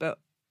lovely, but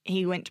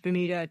he went to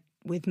Bermuda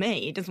with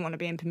me. He doesn't want to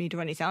be in Bermuda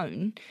on his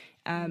own.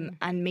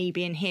 And me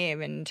being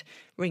here and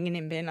ringing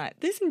him being like,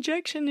 this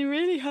injection, it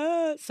really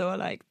hurts, or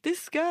like, this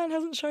scan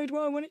hasn't showed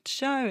what I want it to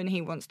show, and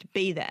he wants to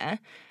be there.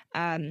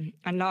 And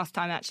last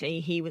time actually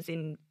he was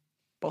in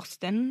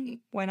Boston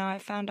when I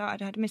found out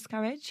I'd had a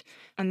miscarriage,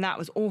 and that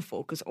was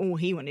awful because all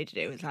he wanted to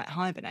do was like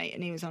hibernate,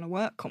 and he was on a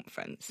work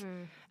conference.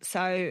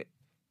 So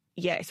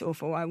yeah, it's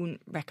awful. I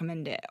wouldn't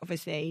recommend it.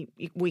 Obviously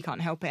we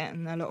can't help it,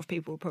 and a lot of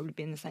people will probably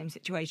be in the same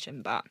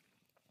situation, but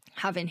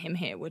having him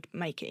here would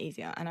make it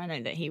easier. And I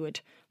know that he would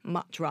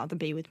much rather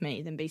be with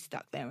me than be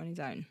stuck there on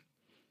his own.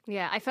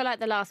 Yeah, I feel like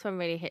the last one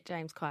really hit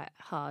James quite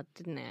hard,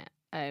 didn't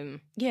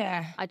it?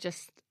 Yeah.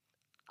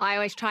 I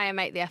always try and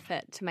make the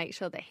effort to make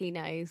sure that he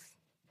knows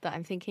that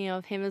I'm thinking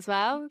of him as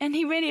well. And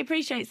he really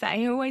appreciates that.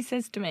 He always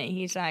says to me,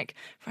 he's like,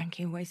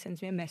 Frankie always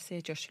sends me a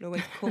message, or she'll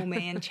always call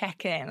me and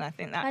check in. And I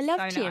think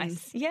that's so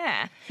nice.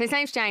 Yeah. His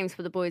name's James,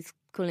 but the boys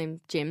call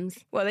him Jims.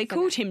 Well, they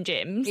called him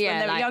Jims when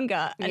they were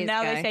younger, and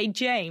now they say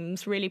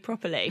James really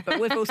properly, but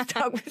we've all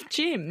stuck with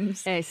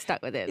Jims. Yeah, he's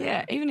stuck with it.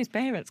 Yeah, even his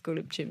parents call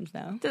him Jims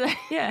now. Do they?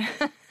 Yeah.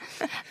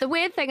 The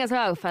weird thing as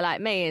well for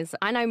like me is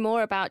I know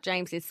more about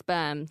James's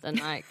sperm than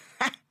like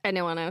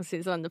anyone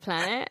else's on the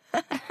planet.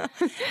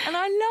 And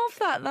I love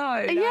that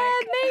though. Yeah,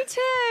 me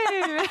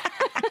too.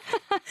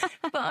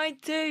 But I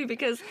do,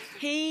 because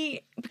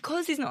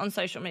he's not on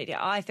social media,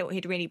 I thought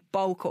he'd really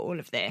bulk all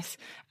of this.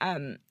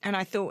 And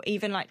I thought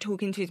even like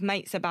talking to his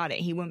mates about it,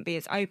 he wouldn't be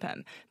as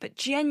open. But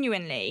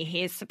genuinely,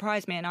 he has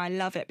surprised me, and I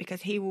love it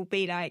because he will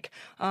be like,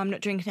 oh, I'm not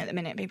drinking at the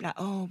minute. People are like,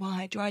 oh,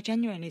 why? Dry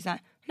January? He's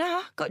like,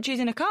 no, got juice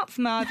in a cup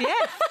for my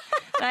IVF.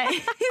 Like,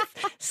 he's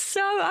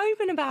so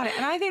open about it,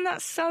 and I think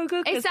that's so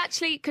good. It's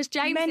actually because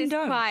James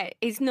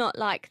is not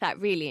like that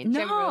really in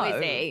general,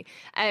 is he?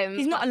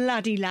 He's not a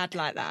laddie lad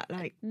like that.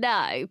 Like,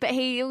 no, but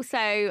he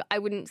also, I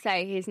wouldn't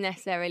say he's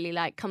necessarily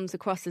like comes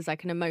across as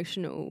like an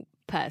emotional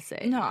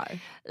person. No,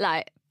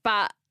 like,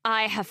 but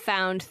I have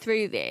found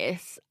through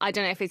this, I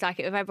don't know if he's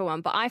like it with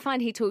everyone, but I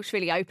find he talks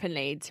really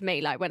openly to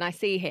me. Like when I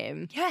see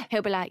him,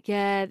 he'll be like,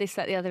 yeah, this,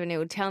 that, the other, and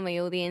he'll tell me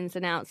all the ins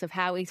and outs of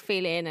how he's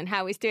feeling and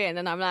how he's doing.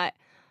 And I'm like,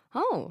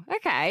 oh,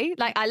 okay.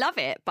 Like, I love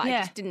it, but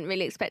I just didn't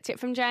really expect it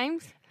from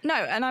James. No,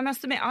 and I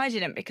must admit I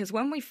didn't, because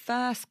when we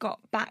first got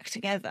back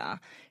together,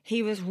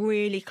 he was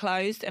really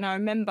closed. And I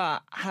remember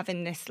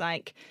having this,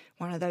 like,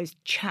 one of those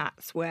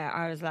chats where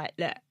I was like,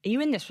 look, are you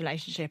in this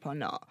relationship or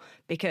not?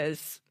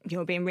 Because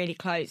you're being really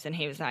close. And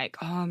he was like,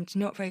 oh, I'm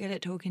not very good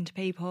at talking to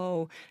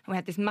people. And we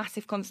had this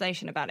massive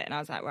conversation about it. And I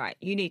was like, right,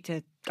 you need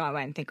to go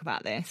away and think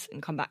about this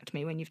and come back to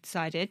me when you've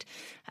decided.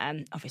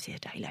 Obviously, a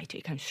day later,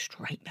 he came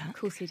straight back. Of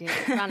course he did,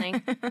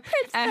 running.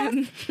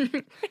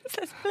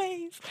 Princess,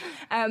 please.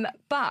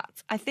 But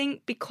I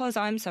think because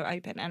I'm so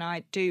open and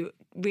I do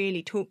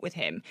really talk with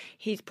him,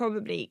 he's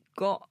probably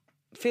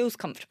feels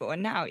comfortable,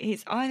 and now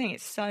I think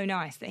it's so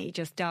nice that he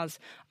just does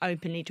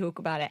openly talk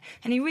about it,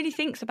 and he really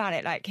thinks about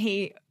it. Like,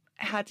 he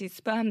had his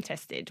sperm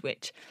tested,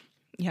 which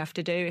you have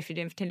to do if you're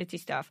doing fertility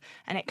stuff,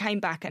 and it came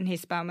back and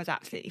his sperm was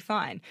absolutely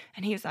fine,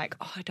 and he was like,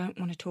 oh, I don't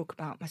want to talk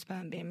about my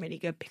sperm being really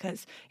good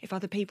because if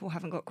other people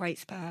haven't got great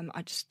sperm,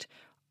 I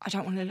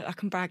don't want to look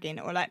like I'm bragging,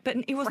 or like, but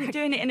he wasn't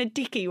doing it in a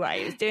dicky way.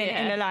 He was doing it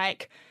in a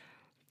like,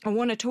 I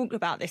want to talk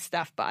about this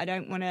stuff, but I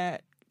don't want to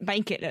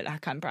make it look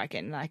like I'm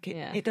bragging. Like,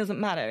 it doesn't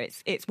matter.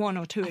 It's one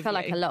or two of you. I feel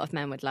like a lot of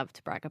men would love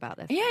to brag about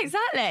this. Yeah,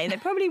 exactly. They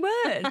probably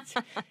would.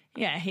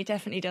 Yeah, he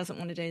definitely doesn't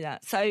want to do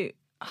that. So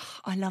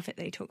I love it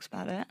that he talks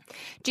about it.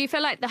 Do you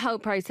feel like the whole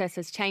process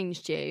has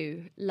changed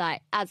you,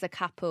 like, as a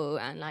couple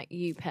and, like,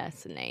 you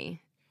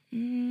personally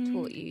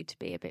taught you to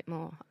be a bit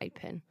more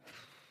open?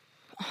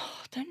 Oh,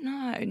 I don't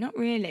know. Not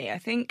really. I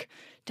think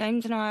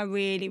James and I are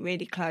really,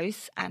 really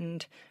close,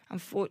 and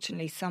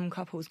unfortunately some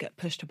couples get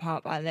pushed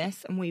apart by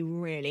this, and we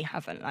really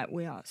haven't. Like,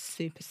 we are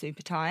super,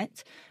 super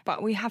tight,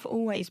 but we have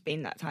always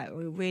been that tight.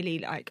 We're really,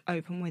 like,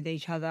 open with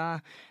each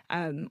other.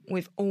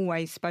 We've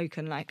always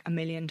spoken, like, 1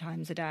 million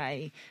times a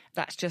day.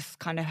 That's just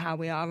kind of how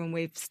we are, and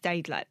we've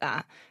stayed like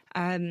that.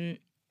 I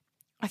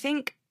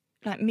think,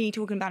 like, me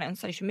talking about it on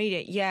social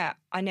media, yeah,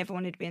 I never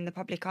wanted to be in the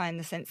public eye in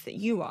the sense that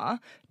you are.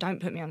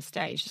 Don't put me on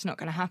stage. It's not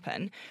going to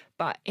happen.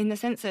 But in the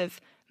sense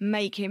of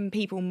making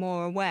people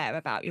more aware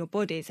about your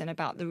bodies and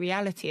about the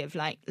reality of,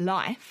 like,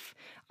 life,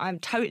 I'm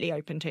totally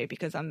open to,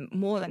 because I'm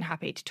more than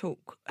happy to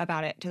talk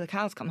about it till the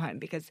cows come home,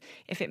 because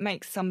if it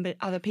makes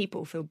other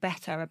people feel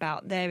better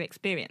about their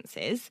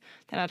experiences,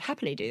 then I'd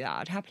happily do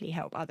that. I'd happily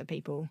help other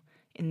people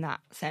in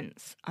that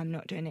sense. I'm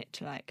not doing it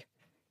to, like,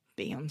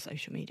 be on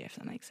social media, if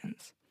that makes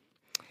sense.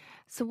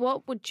 So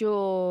what would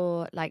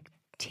your, like,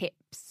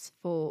 tips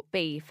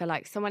be for,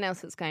 like, someone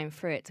else that's going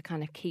through it to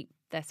kind of keep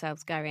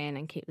themselves going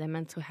and keep their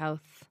mental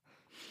health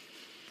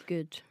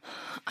good?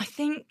 I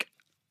think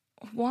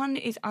one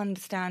is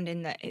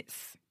understanding that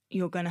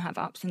you're going to have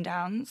ups and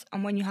downs,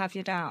 and when you have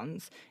your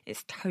downs,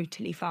 it's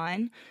totally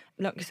fine.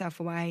 Lock yourself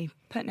away,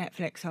 put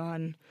Netflix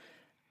on,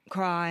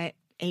 cry,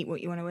 eat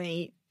what you want to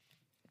eat.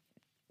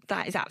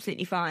 That is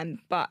absolutely fine,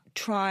 but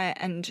try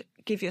and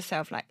give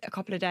yourself, like, a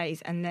couple of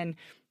days and then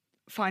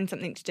find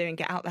something to do and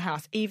get out the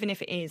house, even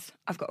if it is,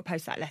 I've got to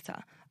post that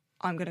letter,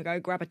 I'm going to go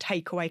grab a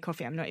takeaway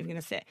coffee, I'm not even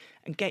going to sit,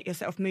 and get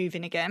yourself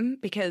moving again,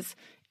 because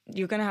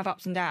you're going to have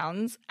ups and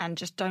downs, and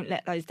just don't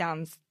let those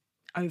downs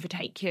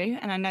overtake you.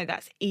 And I know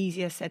that's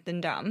easier said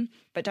than done,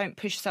 but don't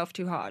push yourself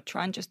too hard.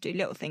 Try and just do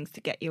little things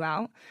to get you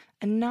out.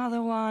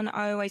 Another one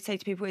I always say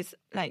to people is,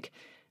 like,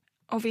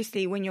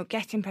 obviously when you're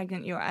getting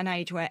pregnant, you're at an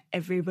age where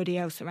everybody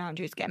else around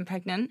you is getting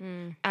pregnant,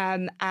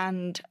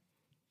 and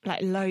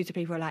like, loads of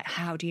people are like,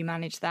 how do you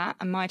manage that?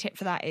 And my tip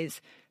for that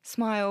is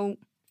smile,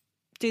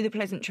 do the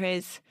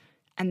pleasantries,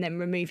 and then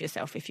remove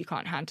yourself if you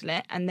can't handle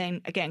it. And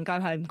then, again, go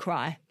home,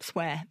 cry,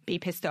 swear, be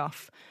pissed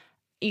off.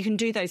 You can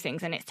do those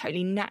things, and it's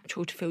totally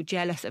natural to feel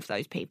jealous of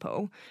those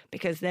people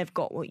because they've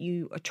got what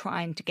you are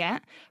trying to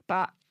get.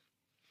 But,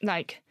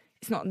 like,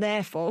 it's not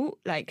their fault.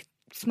 Like,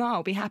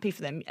 smile, be happy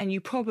for them. And you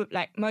probably,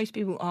 like, most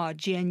people are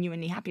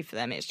genuinely happy for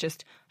them. It's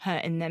just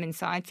hurting them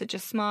inside. So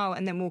just smile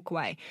and then walk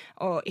away.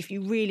 Or if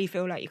you really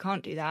feel like you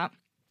can't do that,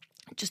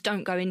 just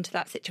don't go into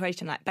that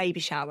situation, like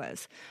baby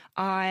showers.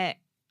 I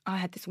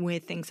had this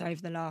weird thing, so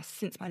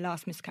since my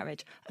last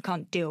miscarriage, I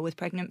can't deal with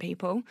pregnant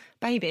people.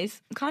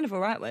 Babies, I'm kind of all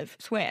right with,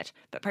 it's weird,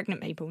 but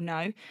pregnant people,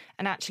 no.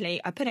 And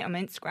actually, I put it on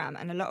my Instagram,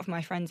 and a lot of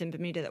my friends in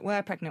Bermuda that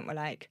were pregnant were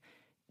like,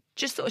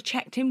 just sort of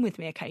checked in with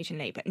me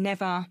occasionally, but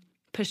never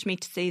pushed me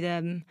to see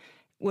them,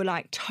 were,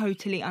 like,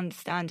 totally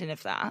understanding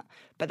of that,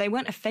 but they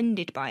weren't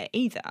offended by it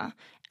either.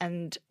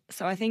 And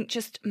so I think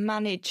just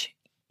manage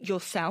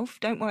yourself.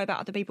 Don't worry about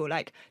other people.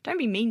 Like, don't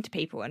be mean to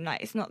people, and,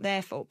 like, it's not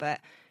their fault, but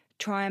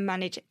try and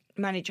manage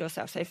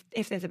yourself. So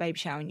if there's a baby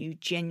shower and you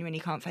genuinely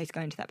can't face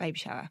going to that baby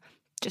shower,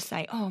 just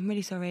say, oh, I'm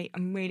really sorry,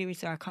 I'm really, really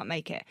sorry, I can't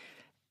make it.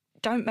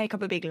 Don't make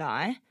up a big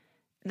lie.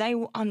 They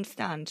will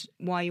understand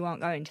why you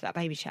aren't going to that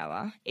baby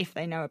shower if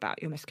they know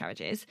about your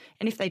miscarriages.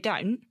 And if they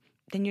don't,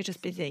 then you're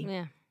just busy.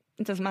 Yeah.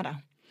 It doesn't matter.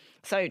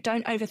 So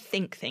don't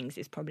overthink things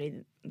is probably,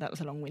 that was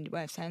a long-winded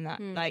way of saying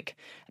that. Like,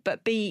 but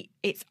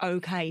it's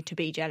okay to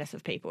be jealous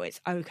of people. It's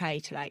okay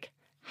to, like,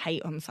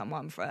 hate on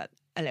someone for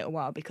a little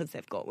while because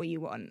they've got what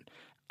you want.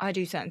 I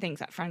do certain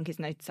things, like Frankie's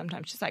noticed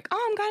sometimes, she's like,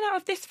 oh, I'm going out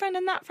with this friend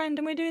and that friend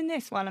and we're doing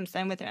this while I'm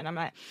staying with her. And I'm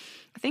like,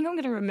 I think I'm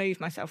going to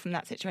remove myself from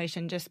that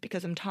situation just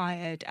because I'm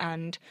tired.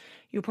 And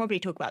you'll probably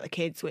talk about the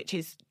kids, which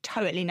is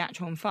totally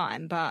natural and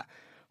fine, but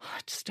I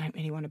just don't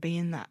really want to be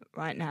in that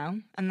right now.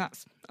 And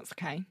that's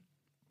okay.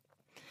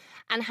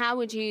 And how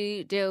would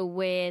you deal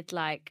with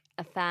like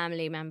a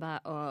family member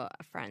or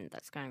a friend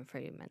that's going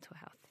through mental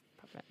health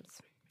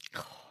problems?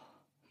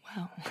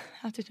 Well,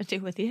 how did I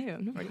deal with you?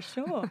 I'm not really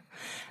sure.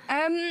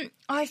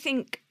 I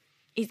think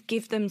is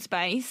give them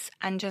space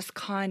and just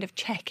kind of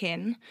check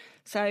in.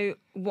 So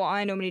what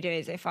I normally do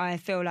is if I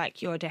feel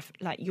like you're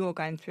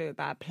going through a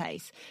bad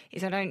place,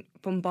 is I don't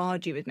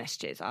bombard you with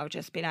messages. I'll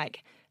just be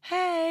like,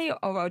 hey,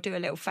 or I'll do a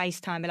little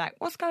FaceTime, be like,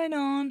 what's going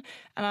on?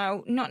 And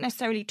I'll not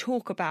necessarily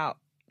talk about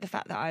the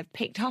fact that I've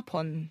picked up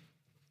on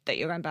that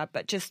you're going bad,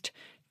 but just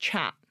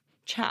chat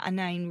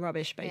inane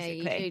rubbish,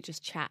 basically. Yeah, you do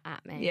just chat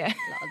at me a lot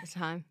of the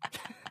time. I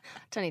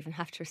don't even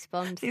have to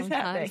respond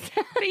sometimes.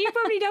 Exactly. But you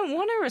probably don't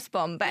want to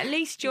respond, but at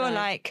least you're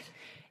like,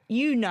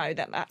 you know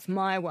that that's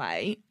my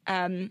way.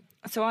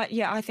 So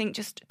I think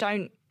just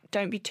don't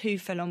be too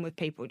full on with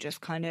people.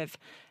 Just kind of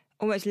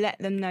almost let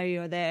them know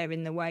you're there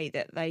in the way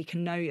that they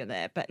can know you're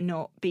there, but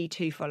not be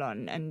too full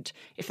on. And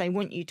if they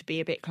want you to be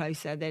a bit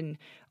closer, then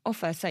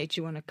say, do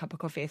you want a cup of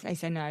coffee? If they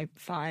say no,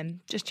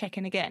 fine, just check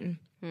in again.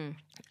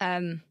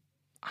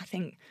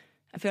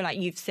 I feel like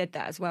you've said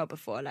that as well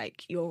before,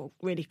 like your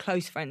really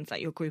close friends,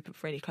 like your group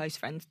of really close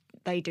friends,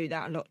 they do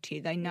that a lot to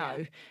you. They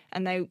know,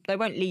 and they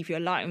won't leave you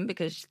alone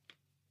because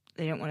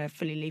they don't want to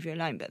fully leave you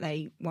alone, but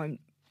they won't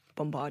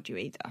bombard you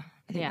either.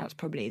 I think that's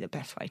probably the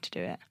best way to do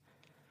it.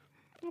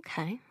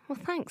 Okay. Well,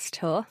 thanks,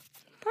 Tor.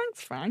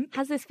 Thanks, Frank.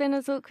 Has this been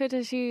as awkward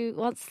as you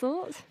once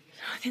thought?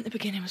 I think the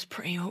beginning was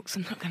pretty awkward,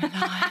 I'm not going to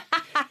lie.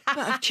 But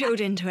I've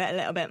chilled into it a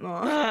little bit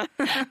more.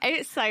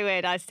 It's so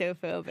weird. I still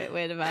feel a bit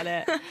weird about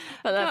it.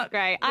 But that's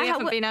great. I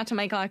haven't been able to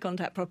make eye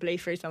contact properly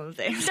through some of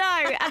this.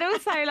 No, and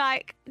also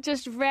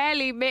just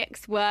rarely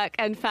mix work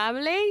and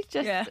family.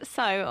 Just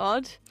so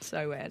odd.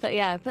 So weird.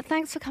 But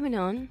thanks for coming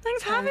on.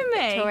 Thanks for having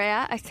me.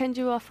 Victoria, I send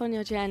you off on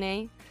your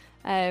journey.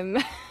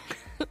 I'll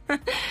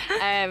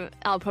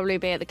probably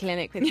be at the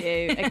clinic with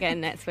you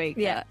again next week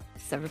at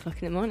 7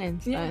 o'clock in the morning.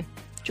 So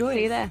Joy.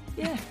 See you there.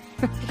 Yeah.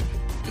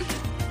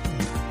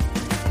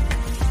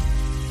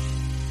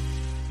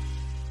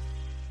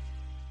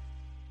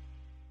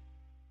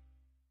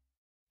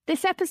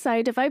 This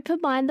episode of Open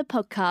Mind the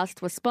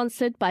podcast was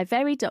sponsored by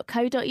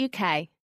very.co.uk.